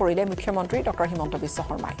অৱগত কৰিলে মুখ্যমন্ত্ৰী ডক্টৰ হিমন্ত বিশ্ব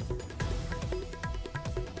শৰ্মাই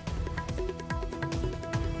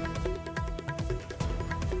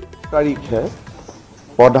তাৰিখে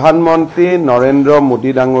প্ৰধানমন্ত্ৰী নৰেন্দ্ৰ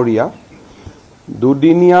মোদী ডাঙৰীয়া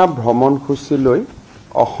দুদিনীয়া ভ্ৰমণসূচীলৈ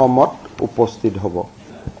অসমত উপস্থিত হ'ব।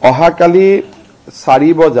 অহাকালি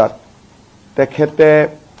 4 বজাত তেখেতে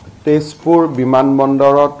তেজপুৰ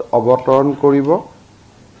বিমানবন্দৰত অৱতৰণ কৰিব।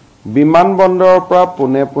 বিমানবন্দৰৰ পৰা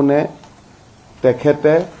পোনে পোনে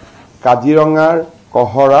তেখেতে কাজিৰঙাৰ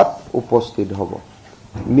কহৰাত উপস্থিত হ'ব।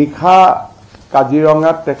 নিশা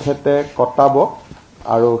কাজিৰঙাত তেখেতে কটাব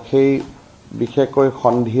আৰু সেই বিশেষকৈ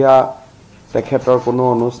সন্ধিয়া তেখেতৰ কোনো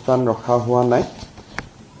অনুষ্ঠান ৰখা হোৱা নাই।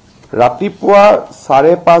 ৰাতিপুৱা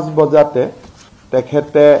 5:30 বজাতে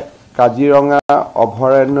তেখেতে কাজিৰঙা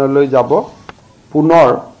অভয়াৰণ্যলৈ যাব। পুনৰ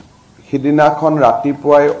সিদিনাখন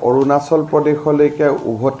ৰাতিপুৱাই অৰুণাচল প্ৰদেশলৈকে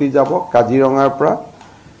উভতি যাব কাজিৰঙাৰ পৰা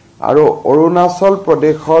আৰু অৰুণাচল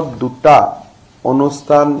প্ৰদেশত দুটা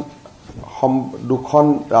অনুষ্ঠান দুখন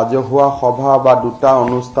ৰাজহুৱা সভা বা দুটা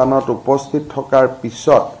অনুষ্ঠানত উপস্থিত থকাৰ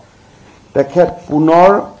পিছত তেখেত পুনৰ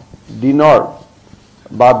দিনৰ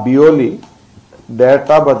বা বিয়লি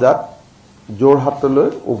 1:30 বজাত যোৰহাটলৈ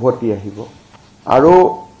উভতি আহিব আৰু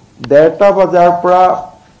 1:30 বজাৰ পৰা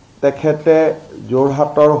তেখেতে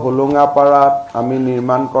যোৰহাটৰ হোলোঙাপাৰাত আমি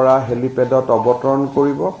নিৰ্মাণ কৰা হেলিপেডত অৱতৰণ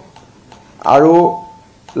কৰিব আৰু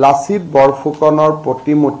লাচিত বৰফুকনৰ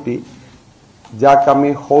প্ৰতিমূৰ্তি যাক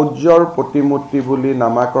আমি শৌৰ্যৰ প্ৰতিমূৰ্তি বুলি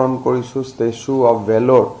নামাকৰণ কৰিছোঁ, ষ্টেচু অফ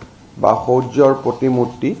ভেলৰ বা শৌৰ্যৰ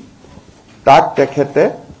প্ৰতিমূৰ্তি, তাক তেখেতে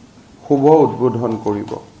শুভ উদ্বোধন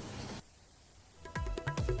কৰিব।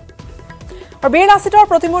 বীৰ লাচিতৰ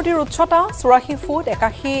প্ৰতিমূৰ্তিৰ উচ্চতা 84 ফুট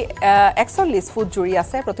 41 ফুট জুৰি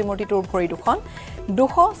আছে। প্ৰতিমূৰ্তিটোৰ ভৰি দুখন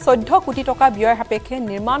 214 কোটি টকা ব্যয় সাপেক্ষে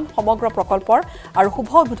নিৰ্মাণ সমগ্ৰ প্ৰকল্পৰ আৰু শুভ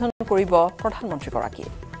উদ্বোধন কৰিব প্ৰধানমন্ত্ৰীগৰাকীয়ে।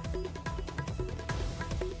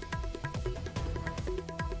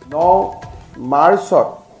 9 মাৰ্চত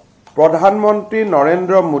প্ৰধানমন্ত্ৰী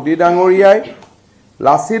নৰেন্দ্ৰ মোদী ডাঙৰীয়াই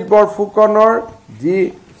লাচিত বৰফুকনৰ যি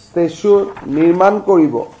ষ্টেচু নিৰ্মাণ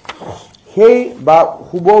কৰিব সেই বা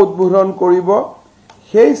শুভ উদ্বোধন কৰিব,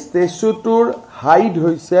 সেই ষ্টেচুটোৰ হাইট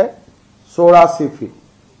হৈছে 84 ফিট।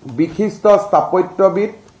 বিশিষ্ট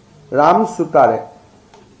স্থাপত্যবিদ ৰাম চুতাৰে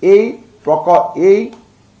এই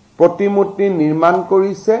প্ৰতিমূৰ্তি নিৰ্মাণ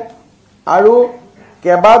কৰিছে আৰু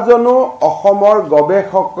কেইবাজনো অসমৰ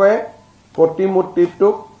গৱেষকে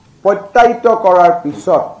প্ৰতিমূৰ্তিটোক প্ৰত্যায়িত কৰাৰ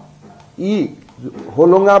পিছত ই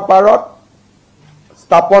হোলোঙাপাৰত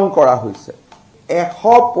স্থাপন কৰা হৈছে।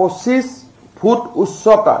 125 ফুট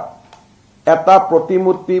উচ্চতাৰ এটা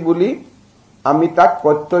প্ৰতিমূৰ্তি বুলি আমি তাক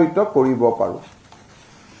প্ৰত্যয়িত কৰিব পাৰোঁ।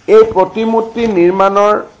 এই প্ৰতিমূৰ্তি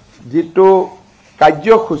নিৰ্মাণৰ যিটো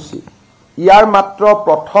কাৰ্যসূচী ইয়াৰ মাত্ৰ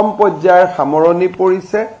প্ৰথম পৰ্যায়ৰ সামৰণি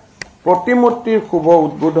পৰিছে। প্ৰতিমূৰ্তিৰ শুভ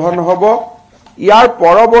উদ্বোধন হ'ব। ইয়াৰ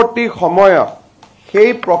পৰৱৰ্তী সময়ত সেই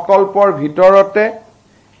প্ৰকল্পৰ ভিতৰতে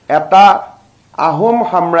এটা আহোম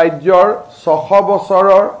সাম্ৰাজ্যৰ 600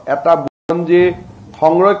 বছৰৰ এটা বুৰঞ্জী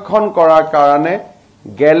সংৰক্ষণ কৰাৰ কাৰণে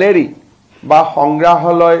গেলেৰী বা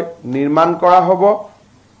সংগ্ৰহালয় নিৰ্মাণ কৰা হ'ব।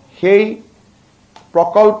 সেই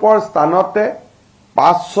প্ৰকল্পৰ স্থানতে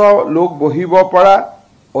 500 লোক বহিব পৰা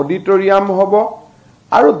অডিটৰিয়াম হ'ব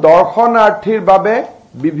আৰু দৰ্শনাৰ্থীৰ বাবে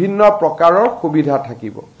বিভিন্ন প্ৰকাৰৰ সুবিধা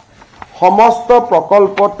থাকিব। সমস্ত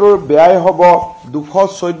প্ৰকল্পটোৰ ব্যয় হ'ব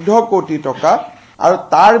 214 কোটি টকা আৰু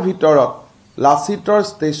তাৰ ভিতৰত লাচিতৰ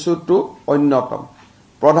ষ্টেচুটো অন্যতম।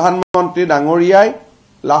 প্ৰধানমন্ত্ৰী ডাঙৰীয়াই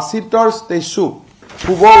লাচিতৰ ষ্টেচু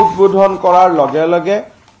শুভ উদ্বোধন কৰাৰ লগে লগে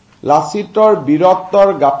লাচিতৰ বীৰত্বৰ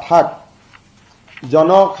গাথাক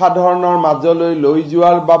জনসাধাৰণৰ মাজলৈ লৈ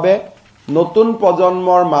যোৱাৰ বাবে নতুন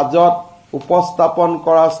প্ৰজন্মৰ মাজত উপস্থাপন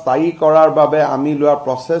কৰা স্থায়ী কৰাৰ বাবে আমি লোৱা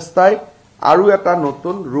প্ৰচেষ্টাই আৰু এটা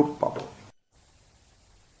নতুন ৰূপ পাব।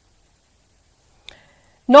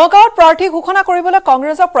 নগাঁৱত প্ৰাৰ্থী ঘোষণা কৰিবলৈ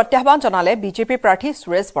কংগ্ৰেছক প্ৰত্যাহ্বান জনালে বিজেপিৰ প্ৰাৰ্থী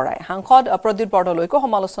সুৰেশ বৰাই। সাংসদ প্ৰদ্যুৎ বৰদলৈকো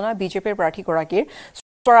সমালোচনা বিজেপিৰ প্ৰাৰ্থীগৰাকীৰ।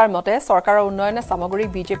 বৰাৰ মতে চৰকাৰৰ উন্নয়নে সামগ্ৰিক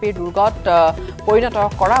বিজেপিৰ দুৰ্গত পৰিণত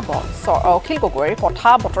কৰাব। অখিল গগৈৰ কথা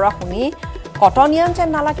বতৰা শুনি কটনিয়ান যেন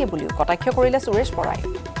নালাগে বুলিও কটাক্ষ কৰিলে সুৰেশ বৰাই।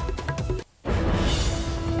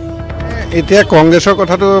 এতিয়া কংগ্ৰেছৰ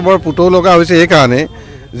কথাটো বৰ পুতৌ লগা হৈছে এইকাৰণে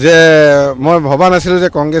যে মই ভবা নাছিলোঁ যে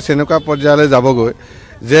কংগ্ৰেছ এনেকুৱা পৰ্যায়লৈ যাবগৈ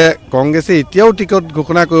যে কংগ্ৰেছে এতিয়াও টিকট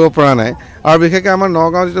ঘোষণা কৰিব পৰা নাই। আৰু বিশেষকৈ আমাৰ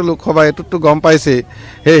নগাঁও যিটো লোকসভা এইটোততো গম পাইছেই,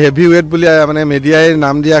 সেই হেভি ৱেট বুলি মানে মিডিয়াই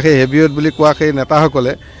নাম দিয়া সেই হেভি ৱেট বুলি কোৱা সেই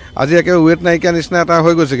নেতাসকলে আজি একেবাৰে ৱেট নাইকিয়া নিচিনা এটা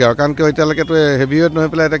হৈ গৈছেগৈ আৰু কাৰণ কিয় এতিয়ালৈকেতো হেভি ৱেট নহয়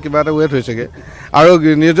পেলাই এতিয়া কিবা এটা ৱেট হৈছেগৈ আৰু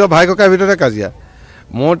নিজৰ ভাই ককাৰ ভিতৰতে কাজিয়া।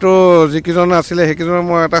 মোৰতো যিকেইজন আছিলে সেইকেইজনৰ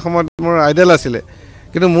মই এটা সময়ত মোৰ আইডেল আছিলে,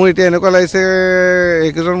 কিন্তু মোৰ এতিয়া এনেকুৱা লাগিছে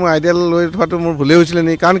এইকেইজন মোৰ আইডিয়েল লৈ থোৱাটো মোৰ ভুলেই হৈছিলে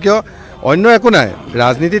নেকি। কাৰণ কিয় অন্য একো নাই,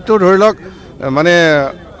 ৰাজনীতিততো ধৰি লওক মানে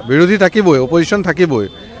বিৰোধী থাকিবই, অপজিশ্যন থাকিবই,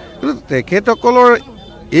 কিন্তু তেখেতসকলৰ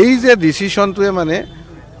এই যে ডিচিশ্যনটোৱে মানে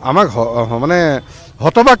আমাক মানে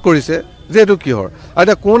হতবাক কৰিছে যে এইটো কিহৰ। আৰু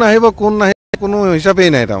এতিয়া কোন আহিব কোন নাহিব কোনো হিচাপেই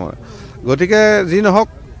নাই তাৰমানে গতিকে যি নহওক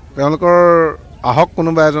তেওঁলোকৰ আহক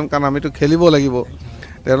কোনোবা এজন কাৰণ আমিতো খেলিব লাগিব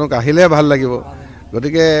তেওঁলোক আহিলে ভাল লাগিব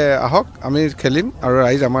গতিকে আহক আমি খেলিম আৰু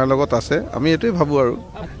ৰাইজ আমাৰ লগত আছে আমি এইটোৱে ভাবোঁ আৰু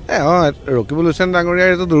ৰকিবুল হুছেইন ডাঙৰীয়াৰ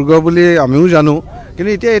এইটো দুৰ্গ বুলি আমিও জানো কিন্তু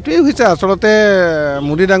এতিয়া এইটোৱেই হৈছে আচলতে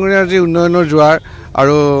মোদী ডাঙৰীয়াৰ যি উন্নয়নৰ জোৱাৰ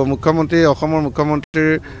আৰু মুখ্যমন্ত্ৰী অসমৰ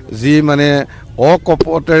মুখ্যমন্ত্ৰীৰ যি মানে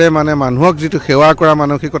অকপটেৰে মানে মানুহক যিটো সেৱা কৰা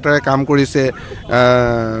মানসিকতাৰে কাম কৰিছে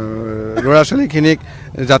ল'ৰা ছোৱালীখিনিক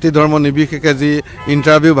জাতি ধৰ্ম নিৰ্বিশেষে যি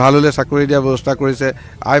ইণ্টাৰভিউ ভাল হ'লে চাকৰি দিয়া ব্যৱস্থা কৰিছে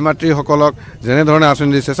আই মাতৃসকলক যেনেধৰণে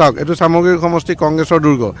আঁচনি দিছে চাওক এইটো সামগ্ৰিক সমষ্টি কংগ্ৰেছৰ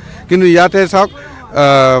দুৰ্গ কিন্তু ইয়াতে চাওক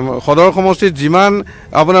সদৰ সমষ্টিত যিমান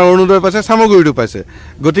আপোনাৰ অৰুণোদয় পাইছে সামগ্ৰীটো পাইছে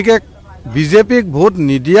গতিকে বিজেপিক ভোট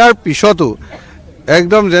নিদিয়াৰ পিছতো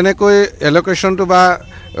একদম যেনেকৈ এলকেশ্যনটো বা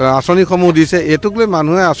আঁচনিসমূহ দিছে এইটোক লৈ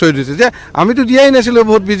মানুহে আচৰিত দিছে যে আমিতো দিয়াই নাছিলোঁ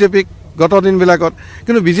ভোট বিজেপিক গত দিনবিলাকত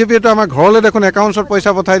কিন্তু বিজেপিয়েতো আমাৰ ঘৰলৈ দেখোন একাউণ্টছত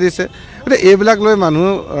পইচা পঠাই দিছে গতিকে এইবিলাক লৈ মানুহ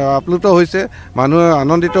আপ্লুত হৈছে মানুহ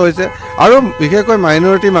আনন্দিত হৈছে আৰু বিশেষকৈ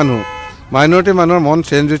মাইনৰিটি মানুহৰ মন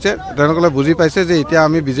চেঞ্জ হৈছে তেওঁলোকে বুজি পাইছে যে এতিয়া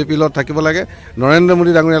আমি বিজেপিৰ লগত থাকিব লাগে নৰেন্দ্ৰ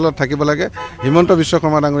মোদী ডাঙৰীয়াৰ লগত থাকিব লাগে হিমন্ত বিশ্ব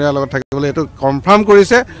শৰ্মা ডাঙৰীয়াৰ লগত থাকিব লাগে এইটো কনফাৰ্ম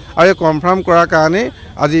কৰিছে আৰু এই কনফাৰ্ম কৰাৰ কাৰণেই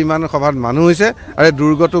আজি ইমান সভাত মানুহ হৈছে আৰু এই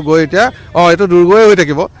দুৰ্গটো গৈ এতিয়া এইটো দুৰ্গই হৈ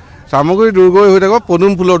থাকিব সামগ্ৰী দুৰ্গই হৈ থাকিব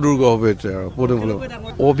পদুম ফুলৰ দুৰ্গ হ'ব এতিয়া আৰু পদুম ফুলৰ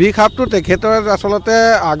অভিশাপটো তেখেতৰ আচলতে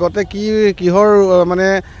আগতে কিহৰ মানে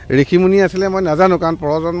ঋষিমুনি আছিলে মই নাজানো কাৰণ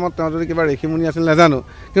প্ৰজন্মত তেওঁ যদি কিবা ঋষিমুনি আছিল নাজানো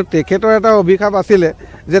কিন্তু তেখেতৰ এটা অভিশাপ আছিলে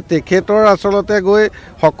যে তেখেতৰ আচলতে গৈ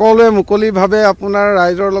সকলোৱে মুকলিভাৱে আপোনাৰ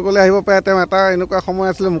ৰাইজৰ লগলৈ আহিব পাৰে তেওঁ এটা এনেকুৱা সময়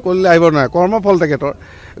আছিলে মুকলিলৈ আহিব নোৱাৰে কৰ্মফল তেখেতৰ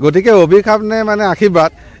গতিকে অভিশাপ নে মানে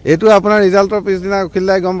আশীৰ্বাদ এইটো আপোনাৰ ৰিজাল্টৰ পিছদিনা অখিল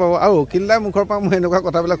দাই গম পাব আৰু অখিল দাই মুখৰ পৰা মই এনেকুৱা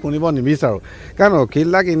কথাবিলাক শুনিব নিবিচাৰোঁ কাৰণ অখিল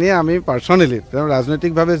দাক এনেই আমি পাৰ্চনেলি তেওঁ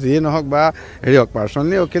ৰাজনৈতিকভাৱে যিয়ে নহওক বা হেৰি হওক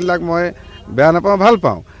পাৰ্চনেলি অখিল দাক মই বেয়া নাপাওঁ ভাল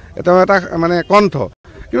পাওঁ তেওঁ এটা মানে কণ্ঠ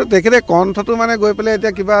কিন্তু তেখেতে কণ্ঠটো মানে গৈ পেলাই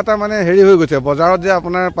এতিয়া কিবা এটা মানে হেৰি হৈ গৈছে বজাৰত যে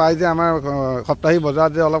আপোনাৰ পায় যে আমাৰ সপ্তাহী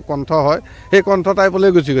বজাৰত যে অলপ কণ্ঠ হয় সেই কণ্ঠ টাইপলৈ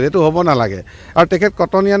গুচি গৈছে এইটো হ'ব নালাগে আৰু তেখেত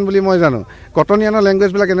কটনিয়ান বুলি মই জানো কটনিয়ানৰ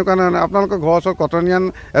লেংগুৱেজবিলাক এনেকুৱা নহয় আপোনালোকৰ ঘৰৰ ওচৰত কটনিয়ান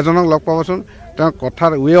এজনক লগ পাবচোন তেওঁৰ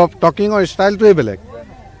কথাৰ ৱে অফ টকিঙৰ ষ্টাইলটোৱে বেলেগ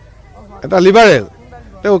এটা লিবাৰেল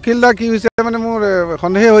তেওঁ অখিল দা কি হৈছে মানে মোৰ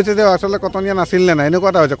সন্দেহ হৈছে যে আচলতে কটনিয়ান আছিল নে নাই এনেকুৱা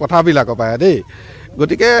এটা হৈছে কথাবিলাকৰ পায় দেই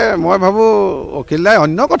গতিকে মই ভাবোঁ অখিল দাই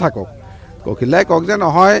অন্য কথা কওক অখিল দাই কওক যে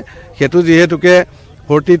নহয় সেইটো যিহেতুকে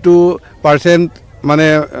 42% মানে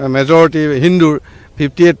মেজৰিটি হিন্দুৰ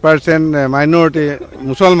 58% মাইনৰিটি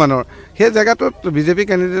মুছলমানৰ সেই জেগাটোত বিজেপি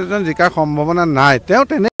কেণ্ডিডেটজন জিকাৰ সম্ভাৱনা নাই তেওঁ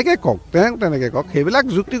তেনেকৈ কওক সেইবিলাক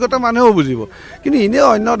যুক্তিগত মানুহেও বুজিব কিন্তু এনেও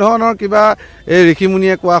অন্য ধৰণৰ কিবা এই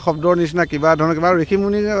ঋষিমুনিয়ে কোৱা শব্দৰ নিচিনা কিবা ধৰণৰ কিবা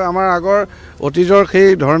ঋষিমুনি আমাৰ আগৰ অতীজৰ সেই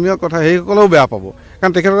ধৰ্মীয় কথা সেইসকলেও বেয়া পাব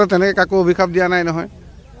কাৰণ তেখেতসকলে তেনেকৈ কাকো অভিশাপ দিয়া নাই নহয়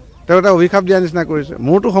তেওঁ এটা অভিশাপ দিয়া নিচিনা কৰিছে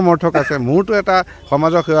মোৰতো সমৰ্থক আছে মোৰতো এটা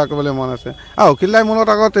সমাজৰ সেৱা কৰিবলৈ মন আছে আৰু অখিল দাই মোৰ লগত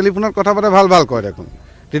আগত টেলিফোনত কথা পাতে ভাল কয় দেখোন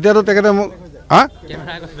তেতিয়াতো তেখেতে মোক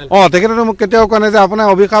তেখেতেতো মোক কেতিয়াও কোৱা নাই যে আপোনাৰ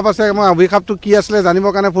অভিশাপ আছে মই অভিশাপটো কি আছিলে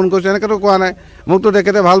জানিবৰ কাৰণে ফোন কৰিছোঁ এনেকৈতো কোৱা নাই মোকতো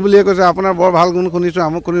তেখেতে ভাল বুলিয়ে কৈছে আপোনাৰ বৰ ভাল গুণ শুনিছোঁ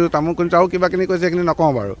আমুক শুনিছোঁ তামুক শুনিছোঁ আৰু কিবাখিনি কৈছে সেইখিনি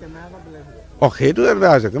নকওঁ বাৰু সেইটো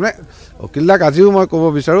বেয়া হৈছে মানে অখিল দাক আজিও মই ক'ব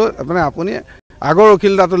বিচাৰোঁ মানে আপুনি আগৰ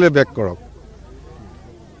অখিল দাটোলৈ বেক কৰক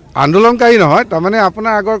আন্দোলনকাৰী নহয় তাৰমানে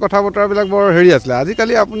আপোনাৰ আগৰ কথা বতৰাবিলাক বৰ হেৰি আছিলে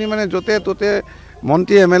আজিকালি আপুনি মানে য'তে ত'তে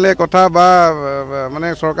মন্ত্ৰী MLA কথা বা মানে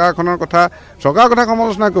চৰকাৰখনৰ কথা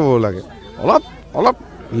সমালোচনা কৰিব লাগে অলপ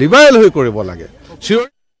লিবাৰেল হৈ কৰিব লাগে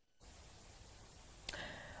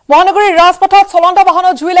মহানগৰীৰ ৰাজপথত চলন্ত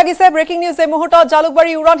বাহনত জুই লাগিছে ব্ৰেকিং নিউজ এই মুহূৰ্তত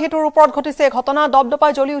জালুকবাৰী উৰণ হেতুৰ ওপৰত ঘটিছে ঘটনা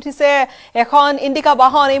দপদপাই জ্বলি উঠিছে এখন ইণ্ডিকা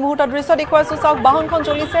বাহন এই মুহূৰ্তত দৃশ্য দেখুৱাইছো চাওক বাহনখন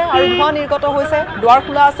জ্বলিছে আৰু ধোঁৱা নিৰ্গত হৈছে দুৱাৰ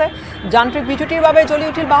খোলা আছে যান্ত্ৰিক বিজুতিৰ বাবে জ্বলি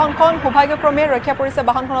উঠিল বাহনখন সৌভাগ্যক্ৰমে ৰক্ষা পৰিছে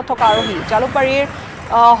বাহনখনত থকা আৰোহী জালুকবাৰীৰ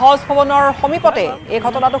হজ ভৱনৰ সমীপতে এই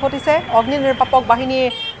ঘটনাটো ঘটিছে অগ্নি নিৰ্বাপক বাহিনীৰ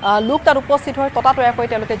লোক তাত উপস্থিত হৈ ততাতৈয়াকৈ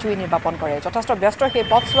তেওঁলোকে জুই নিৰ্বাপন কৰে যথেষ্ট ব্যস্ত সেই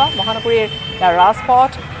পথছোৱা মহানগৰীৰ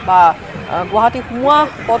ৰাজপথ বা গুৱাহাটী সোমোৱা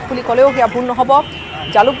পথ বুলি ক'লেও সেয়া ভুল নহ'ব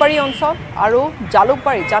জালুকবাৰী অঞ্চল আৰু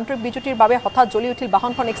জালুকবাৰী যান্ত্ৰিক বিজুতিৰ বাবে হঠাৎ জ্বলি উঠিল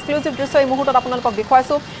বাহনখন এক্সক্লুচিভ দৃশ্য এই মুহূৰ্তত আপোনালোকক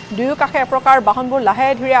দেখুৱাইছোঁ দুয়ো কাষে এপ্ৰকাৰ বাহনবোৰ লাহে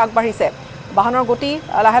ধীৰে আগবাঢ়িছে বাহনৰ গতি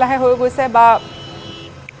লাহে লাহে হৈ গৈছে বা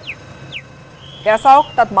এয়া চাওক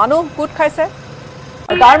তাত মানুহ গোট খাইছে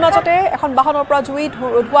তাৰ মাজতে এখন বাহনৰ পৰা জুই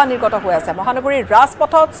ধোঁৱা নিৰ্গত হৈ আছে মহানগৰীৰ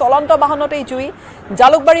ৰাজপথত চলন্ত বাহনতেই জুই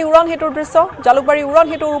জালুকবাৰী উৰণ হেতুৰ দৃশ্য জালুকবাৰী উৰণ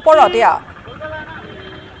হেতুৰ ওপৰত এয়া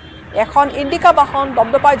এখন ইণ্ডিকা বাহন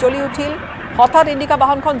দপদপাই জ্বলি উঠিল হঠাৎ ইণ্ডিকা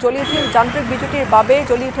বাহনখন জ্বলি উঠিল যান্ত্ৰিক বিজুতিৰ বাবে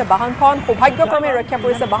জ্বলি উঠে বাহনখন সৌভাগ্যক্ৰমে ৰক্ষা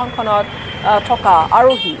পৰিছে বাহনখনত থকা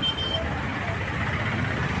আৰোহী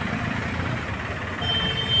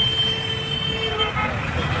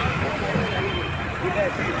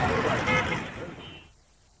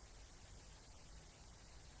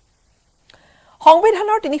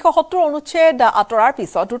সংবিধানৰ ৩৭০ অনুচ্ছেদ আঁতৰাৰ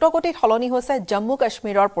পিছত দ্ৰুতগতিত সলনি হৈছে জম্মু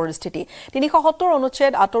কাশ্মীৰৰ পৰিস্থিতি ৩৭০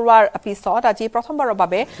 অনুচ্ছেদ আঁতৰোৱাৰ পিছত আজি প্ৰথমবাৰৰ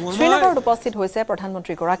বাবে শ্ৰীনগৰত উপস্থিত হৈছে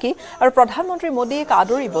প্ৰধানমন্ত্ৰীগৰাকী আৰু প্ৰধানমন্ত্ৰী মোদীক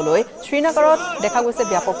আদৰিবলৈ শ্ৰীনগৰত দেখা গৈছে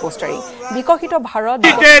ব্যাপক পোষ্টাৰিং বিকশিত ভাৰত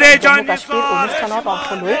জম্মু কাশ্মীৰ অনুষ্ঠানত অংশ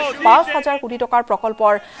লৈ ৫,০০০ কোটি টকাৰ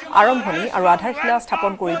প্ৰকল্পৰ আৰম্ভণি আৰু আধাৰশিলা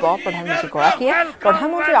স্থাপন কৰিব প্ৰধানমন্ত্ৰীগৰাকীয়ে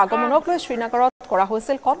প্ৰধানমন্ত্ৰীৰ আগমনক লৈ শ্ৰীনগৰত কৰা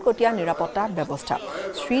হৈছিল কটকটীয়া নিৰাপত্তা ব্যৱস্থা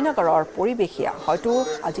শ্ৰীনগৰৰ পৰিৱেশীয়া হয়তো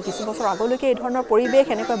আজি কিছু বছৰ আগলৈকে এই ধৰণৰ পৰিৱেশ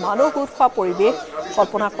এনেকৈ মানুহ গোট খোৱা পৰিৱেশ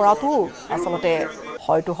কল্পনা কৰাটো আচলতে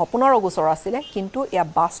হয়তো সপোনৰ অগোচৰ আছিল কিন্তু এয়া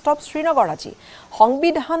বাস্তৱ শ্ৰীনগৰ আজি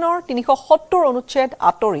সংবিধানৰ ৩৭০ অনুচ্ছেদ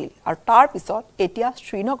আঁতৰিল আৰু তাৰ পিছত এতিয়া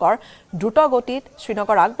শ্ৰীনগৰ দ্ৰুতগতিত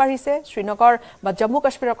শ্ৰীনগৰ আগবাঢ়িছে শ্ৰীনগৰ বা জম্মু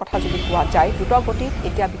কাশ্মীৰৰ কথা যদি কোৱা যায় দ্ৰুতগতিত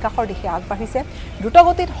এতিয়া বিকাশৰ দিশে আগবাঢ়িছে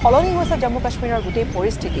দ্ৰুতগতিত সলনি হৈছে জম্মু কাশ্মীৰৰ গোটেই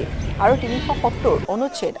পৰিস্থিতি আৰু ৩৭০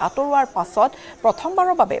 অনুচ্ছেদ আঁতৰোৱাৰ পাছত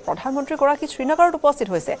প্ৰথমবাৰৰ বাবে প্ৰধানমন্ত্ৰীগৰাকী শ্ৰীনগৰত উপস্থিত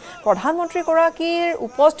হৈছে প্ৰধানমন্ত্ৰীগৰাকীৰ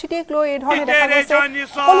উপস্থিতিক লৈ এই ধৰণে দেখা গৈছে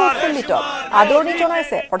সকলো উৎফুল্লিত আদৰণি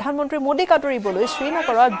জনাইছে প্ৰধানমন্ত্ৰী মোদীক আদৰিবলৈ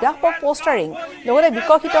শ্ৰীনগৰত ব্যাপক পোষ্টাৰিং লগতে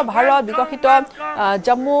বিকশিত ভাৰত বিকশিত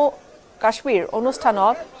জম্মু কাশ্মীৰ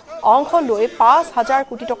অনুষ্ঠানত অংশ লৈ ৫,০০০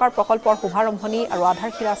 কোটি টকাৰ প্ৰকল্পৰ শুভাৰম্ভণি আৰু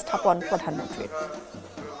আধাৰশিলা স্থাপন প্ৰধানমন্ত্ৰীৰ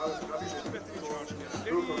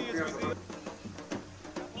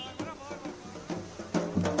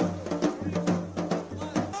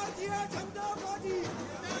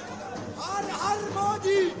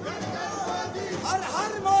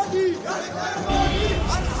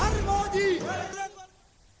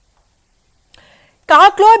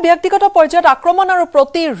কাক লৈ ব্যক্তিগত পৰ্যায়ত আক্ৰমণ আৰু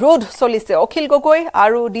প্ৰতিৰোধ চলিছে অখিল গগৈ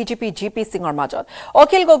আৰু ডিজিপি জিপি সিঙৰ মাজত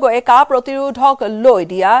অখিল গগৈয়ে কা প্ৰতিৰোধক লৈ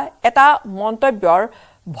দিয়া এটা মন্তব্যৰ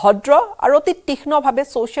ভদ্ৰ আৰু অতি তীক্ষ্ণভাৱে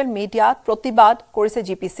সোশ্যাল মিডিয়াত প্ৰতিবাদ কৰিছে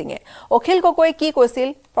জিপি সিঙে অখিল গগৈয়ে কি কৈছিল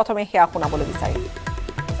প্ৰথমে হেয়া শুনাবলৈ বিচাৰিম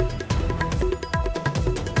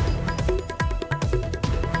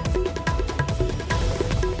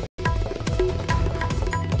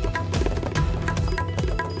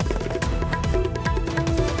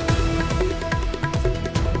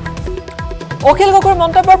অখিল গগৈৰ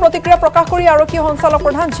মন্তব্যৰ প্ৰতিক্ৰিয়া প্ৰকাশ কৰি আৰক্ষী সঞ্চালক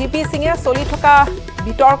প্ৰধান জিপি সিঙে চলি থকা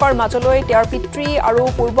বিতৰ্কৰ মাজলৈ তেওঁৰ পিতৃ আৰু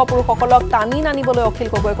পূৰ্বপুৰুষসকলক টানি নানিবলৈ অখিল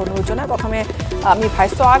গগৈক অনুৰোধ জনায় প্ৰথমে আমি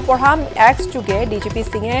ভাষ্য আগবঢ়াম এক্স যোগে ডিজিপি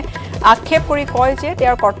সিঙে আক্ষেপ কৰি কয় যে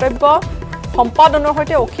তেওঁৰ কৰ্তব্য সম্পাদনৰ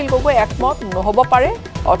সৈতে অখিল গগৈ একমত নহ'ব পাৰে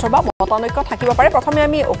অথবা মতানৈক্য থাকিব পাৰে প্ৰথমে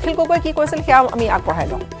আমি অখিল গগৈ কি কৈছিল সেয়া আমি আগবঢ়াই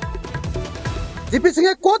লওঁ জিপি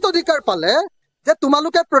সিঙে ক'ত অধিকাৰ পালে যে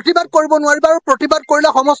তোমালোকে প্ৰতিবাদ কৰিব নোৱাৰিবা আৰু প্ৰতিবাদ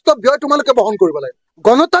কৰিলে সমস্ত ব্যয় তোমালোকে বহন কৰিব লাগে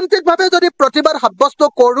গণতান্ত্ৰিকভাৱে যদি প্ৰতিবাদ সাব্যস্ত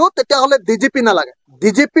কৰো তেতিয়াহ'লে ডিজিপি নালাগে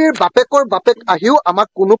ডিজিপিৰ বাপেকৰ বাপেক আহিও আমাক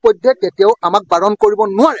কোনো পধ্যে কেতিয়াও আমাক বাৰণ কৰিব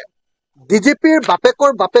নোৱাৰে ডিজিপিৰ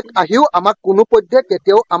বাপেকৰ বাপেক আহিও আমাক কোনো পধ্যে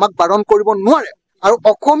কেতিয়াও আমাক বাৰণ কৰিব নোৱাৰে আৰু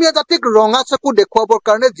অসমীয়া জাতিক ৰঙা চকু দেখুৱাবৰ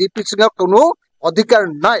কাৰণে জিপি সিঙৰ কোনো অধিকাৰ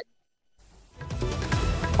নাই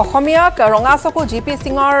অসমীয়াক ৰঙা চকু জিপি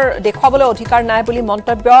সিঙৰ দেখুৱাবলৈ অধিকাৰ নাই বুলি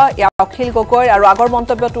মন্তব্য অখিল গগৈৰ আৰু আগৰ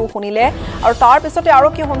মন্তব্যটো শুনিলে আৰু তাৰ পিছতে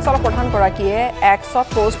আৰক্ষী সঞ্চালক প্ৰধানগৰাকীয়ে এক্সত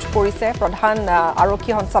পোষ্ট কৰিছে প্ৰধান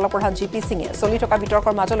আৰক্ষী সঞ্চালক প্ৰধান জিপি সিঙে চলি থকা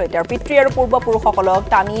বিতৰ্কৰ মাজলৈ তেওঁৰ পিতৃ আৰু পূৰ্বপুৰুষসকলক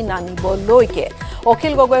টানি নানিবলৈকে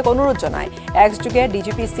অখিল গগৈক অনুৰোধ জনায় এক্স যোগে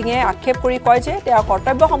ডিজিপি সিঙে আক্ষেপ কৰি কয় যে তেওঁৰ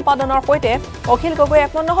কৰ্তব্য সম্পাদনৰ সৈতে অখিল গগৈ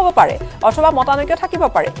একমত নহ'ব পাৰে অথবা মতানৈক্য থাকিব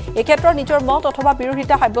পাৰে এই ক্ষেত্ৰত নিজৰ মত অথবা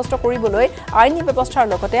বিৰোধিতা সাব্যস্ত কৰিবলৈ আইনী ব্যৱস্থাৰ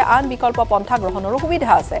লগতে আন বিকল্প পন্থা গ্ৰহণৰো সুবিধা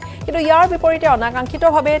আছে কিন্তু ইয়াৰ বিপৰীতে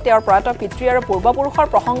অনাকাংক্ষিতভাৱে তেওঁৰ প্ৰয়াত পিতৃ আৰু পূৰ্বপুৰুষৰ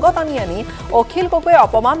প্ৰসংগ টানি আনি অখিল গগৈয়ে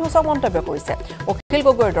অপমানসূচক মন্তব্য কৰিছে অখিল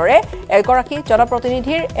গগৈৰ দৰে এগৰাকী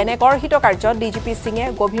জনপ্ৰতিনিধিৰ এনে গৰ্হিত কাৰ্যত ডিজিপি সিঙে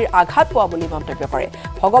গভীৰ আঘাত পোৱা বুলি মন্তব্য কৰে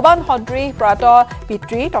ভগৱান সদৃশ প্ৰয়াত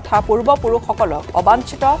পিতৃ তথা পূৰ্বপুৰুষসকলক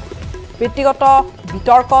অবাঞ্ছিত ব্যক্তিগত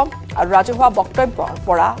বিতৰ্ক আৰু ৰাজহুৱা বক্তব্যৰ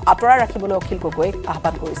পৰা আঁতৰাই ৰাখিবলৈ অখিল গগৈক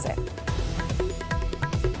আহ্বান কৰিছে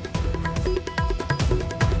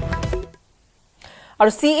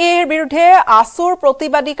আৰু সিএৰ বিৰুদ্ধে আসুৰ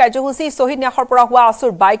প্ৰতিবাদী কাৰ্যসূচী শহীদ ন্যাসৰ পৰা হোৱা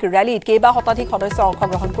আসুৰ বাইক ৰেলীত কেইবা শতাধিক সদস্য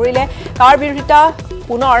অংশগ্ৰহণ কৰিলে তাৰ বিৰোধিতা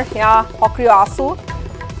পুনৰ হেয়া সক্ৰিয়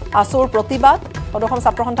আসুৰ প্ৰতিবাদ প্ৰদৰ্শন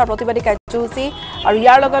ছাত্ৰ সন্থাৰ প্ৰতিবাদী কাৰ্যসূচী আৰু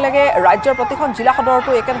ইয়াৰ লগে লগে ৰাজ্যৰ প্ৰতিখন জিলা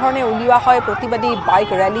সদৰতো একেধৰণে উলিওৱা হয় প্ৰতিবাদী বাইক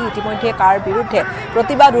ৰেলী ইতিমধ্যে কাৰ বিৰুদ্ধে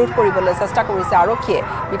প্ৰতিবাদ ৰোধ কৰিবলৈ চেষ্টা কৰিছে আৰক্ষীয়ে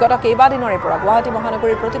বিগত কেইবাদিনৰে পৰা গুৱাহাটী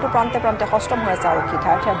মহানগৰীৰ প্ৰতিটো প্ৰান্তে প্ৰান্তে সষ্টম হৈ আছে আৰক্ষী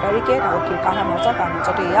ঠায়ে ঠায়ে বেৰিকেড আৰক্ষীৰ কাঢ়া নজৰ তাৰ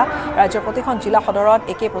মাজতে এয়া ৰাজ্যৰ প্ৰতিখন জিলা সদৰত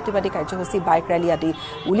একে প্ৰতিবাদী কাৰ্যসূচী বাইক ৰেলী আদি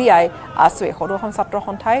উলিয়াই আছে সদৰ্শন ছাত্ৰ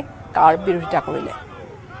সন্থাই কাৰ বিৰোধিতা কৰিলে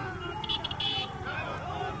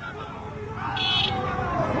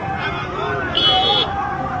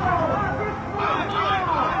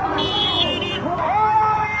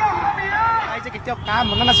কা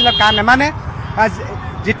মনা নাছিল কা নেমানে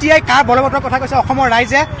যেতিয়াই কা বলবতৰ কথা কৈছে অসমৰ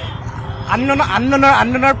ৰাইজে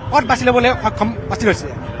আন্দোলনৰ পথ বাছি ল'বলৈ সক্ষম বাছি লৈছে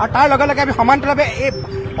আৰু তাৰ লগে লগে আমি সমান্তৰালভাৱে এই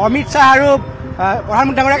অমিত শ্বাহ আৰু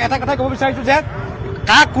প্ৰধানমন্ত্ৰী ডাঙৰীয়াক এটা কথাই ক'ব বিচাৰিছোঁ যে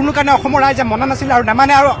কাক কোনো কাৰণে অসমৰ ৰাইজে মনা নাছিল আৰু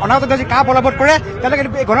নামানে আৰু অনাগত যদি কা বলবৎ কৰে তেওঁলোকে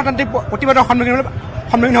এই গণতান্ত্ৰিক প্ৰতিবাদৰ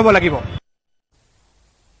সন্মুখীন হ'ব লাগিব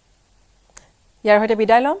ইয়াৰ সৈতে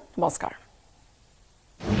বিদায় ল'ম নমস্কাৰ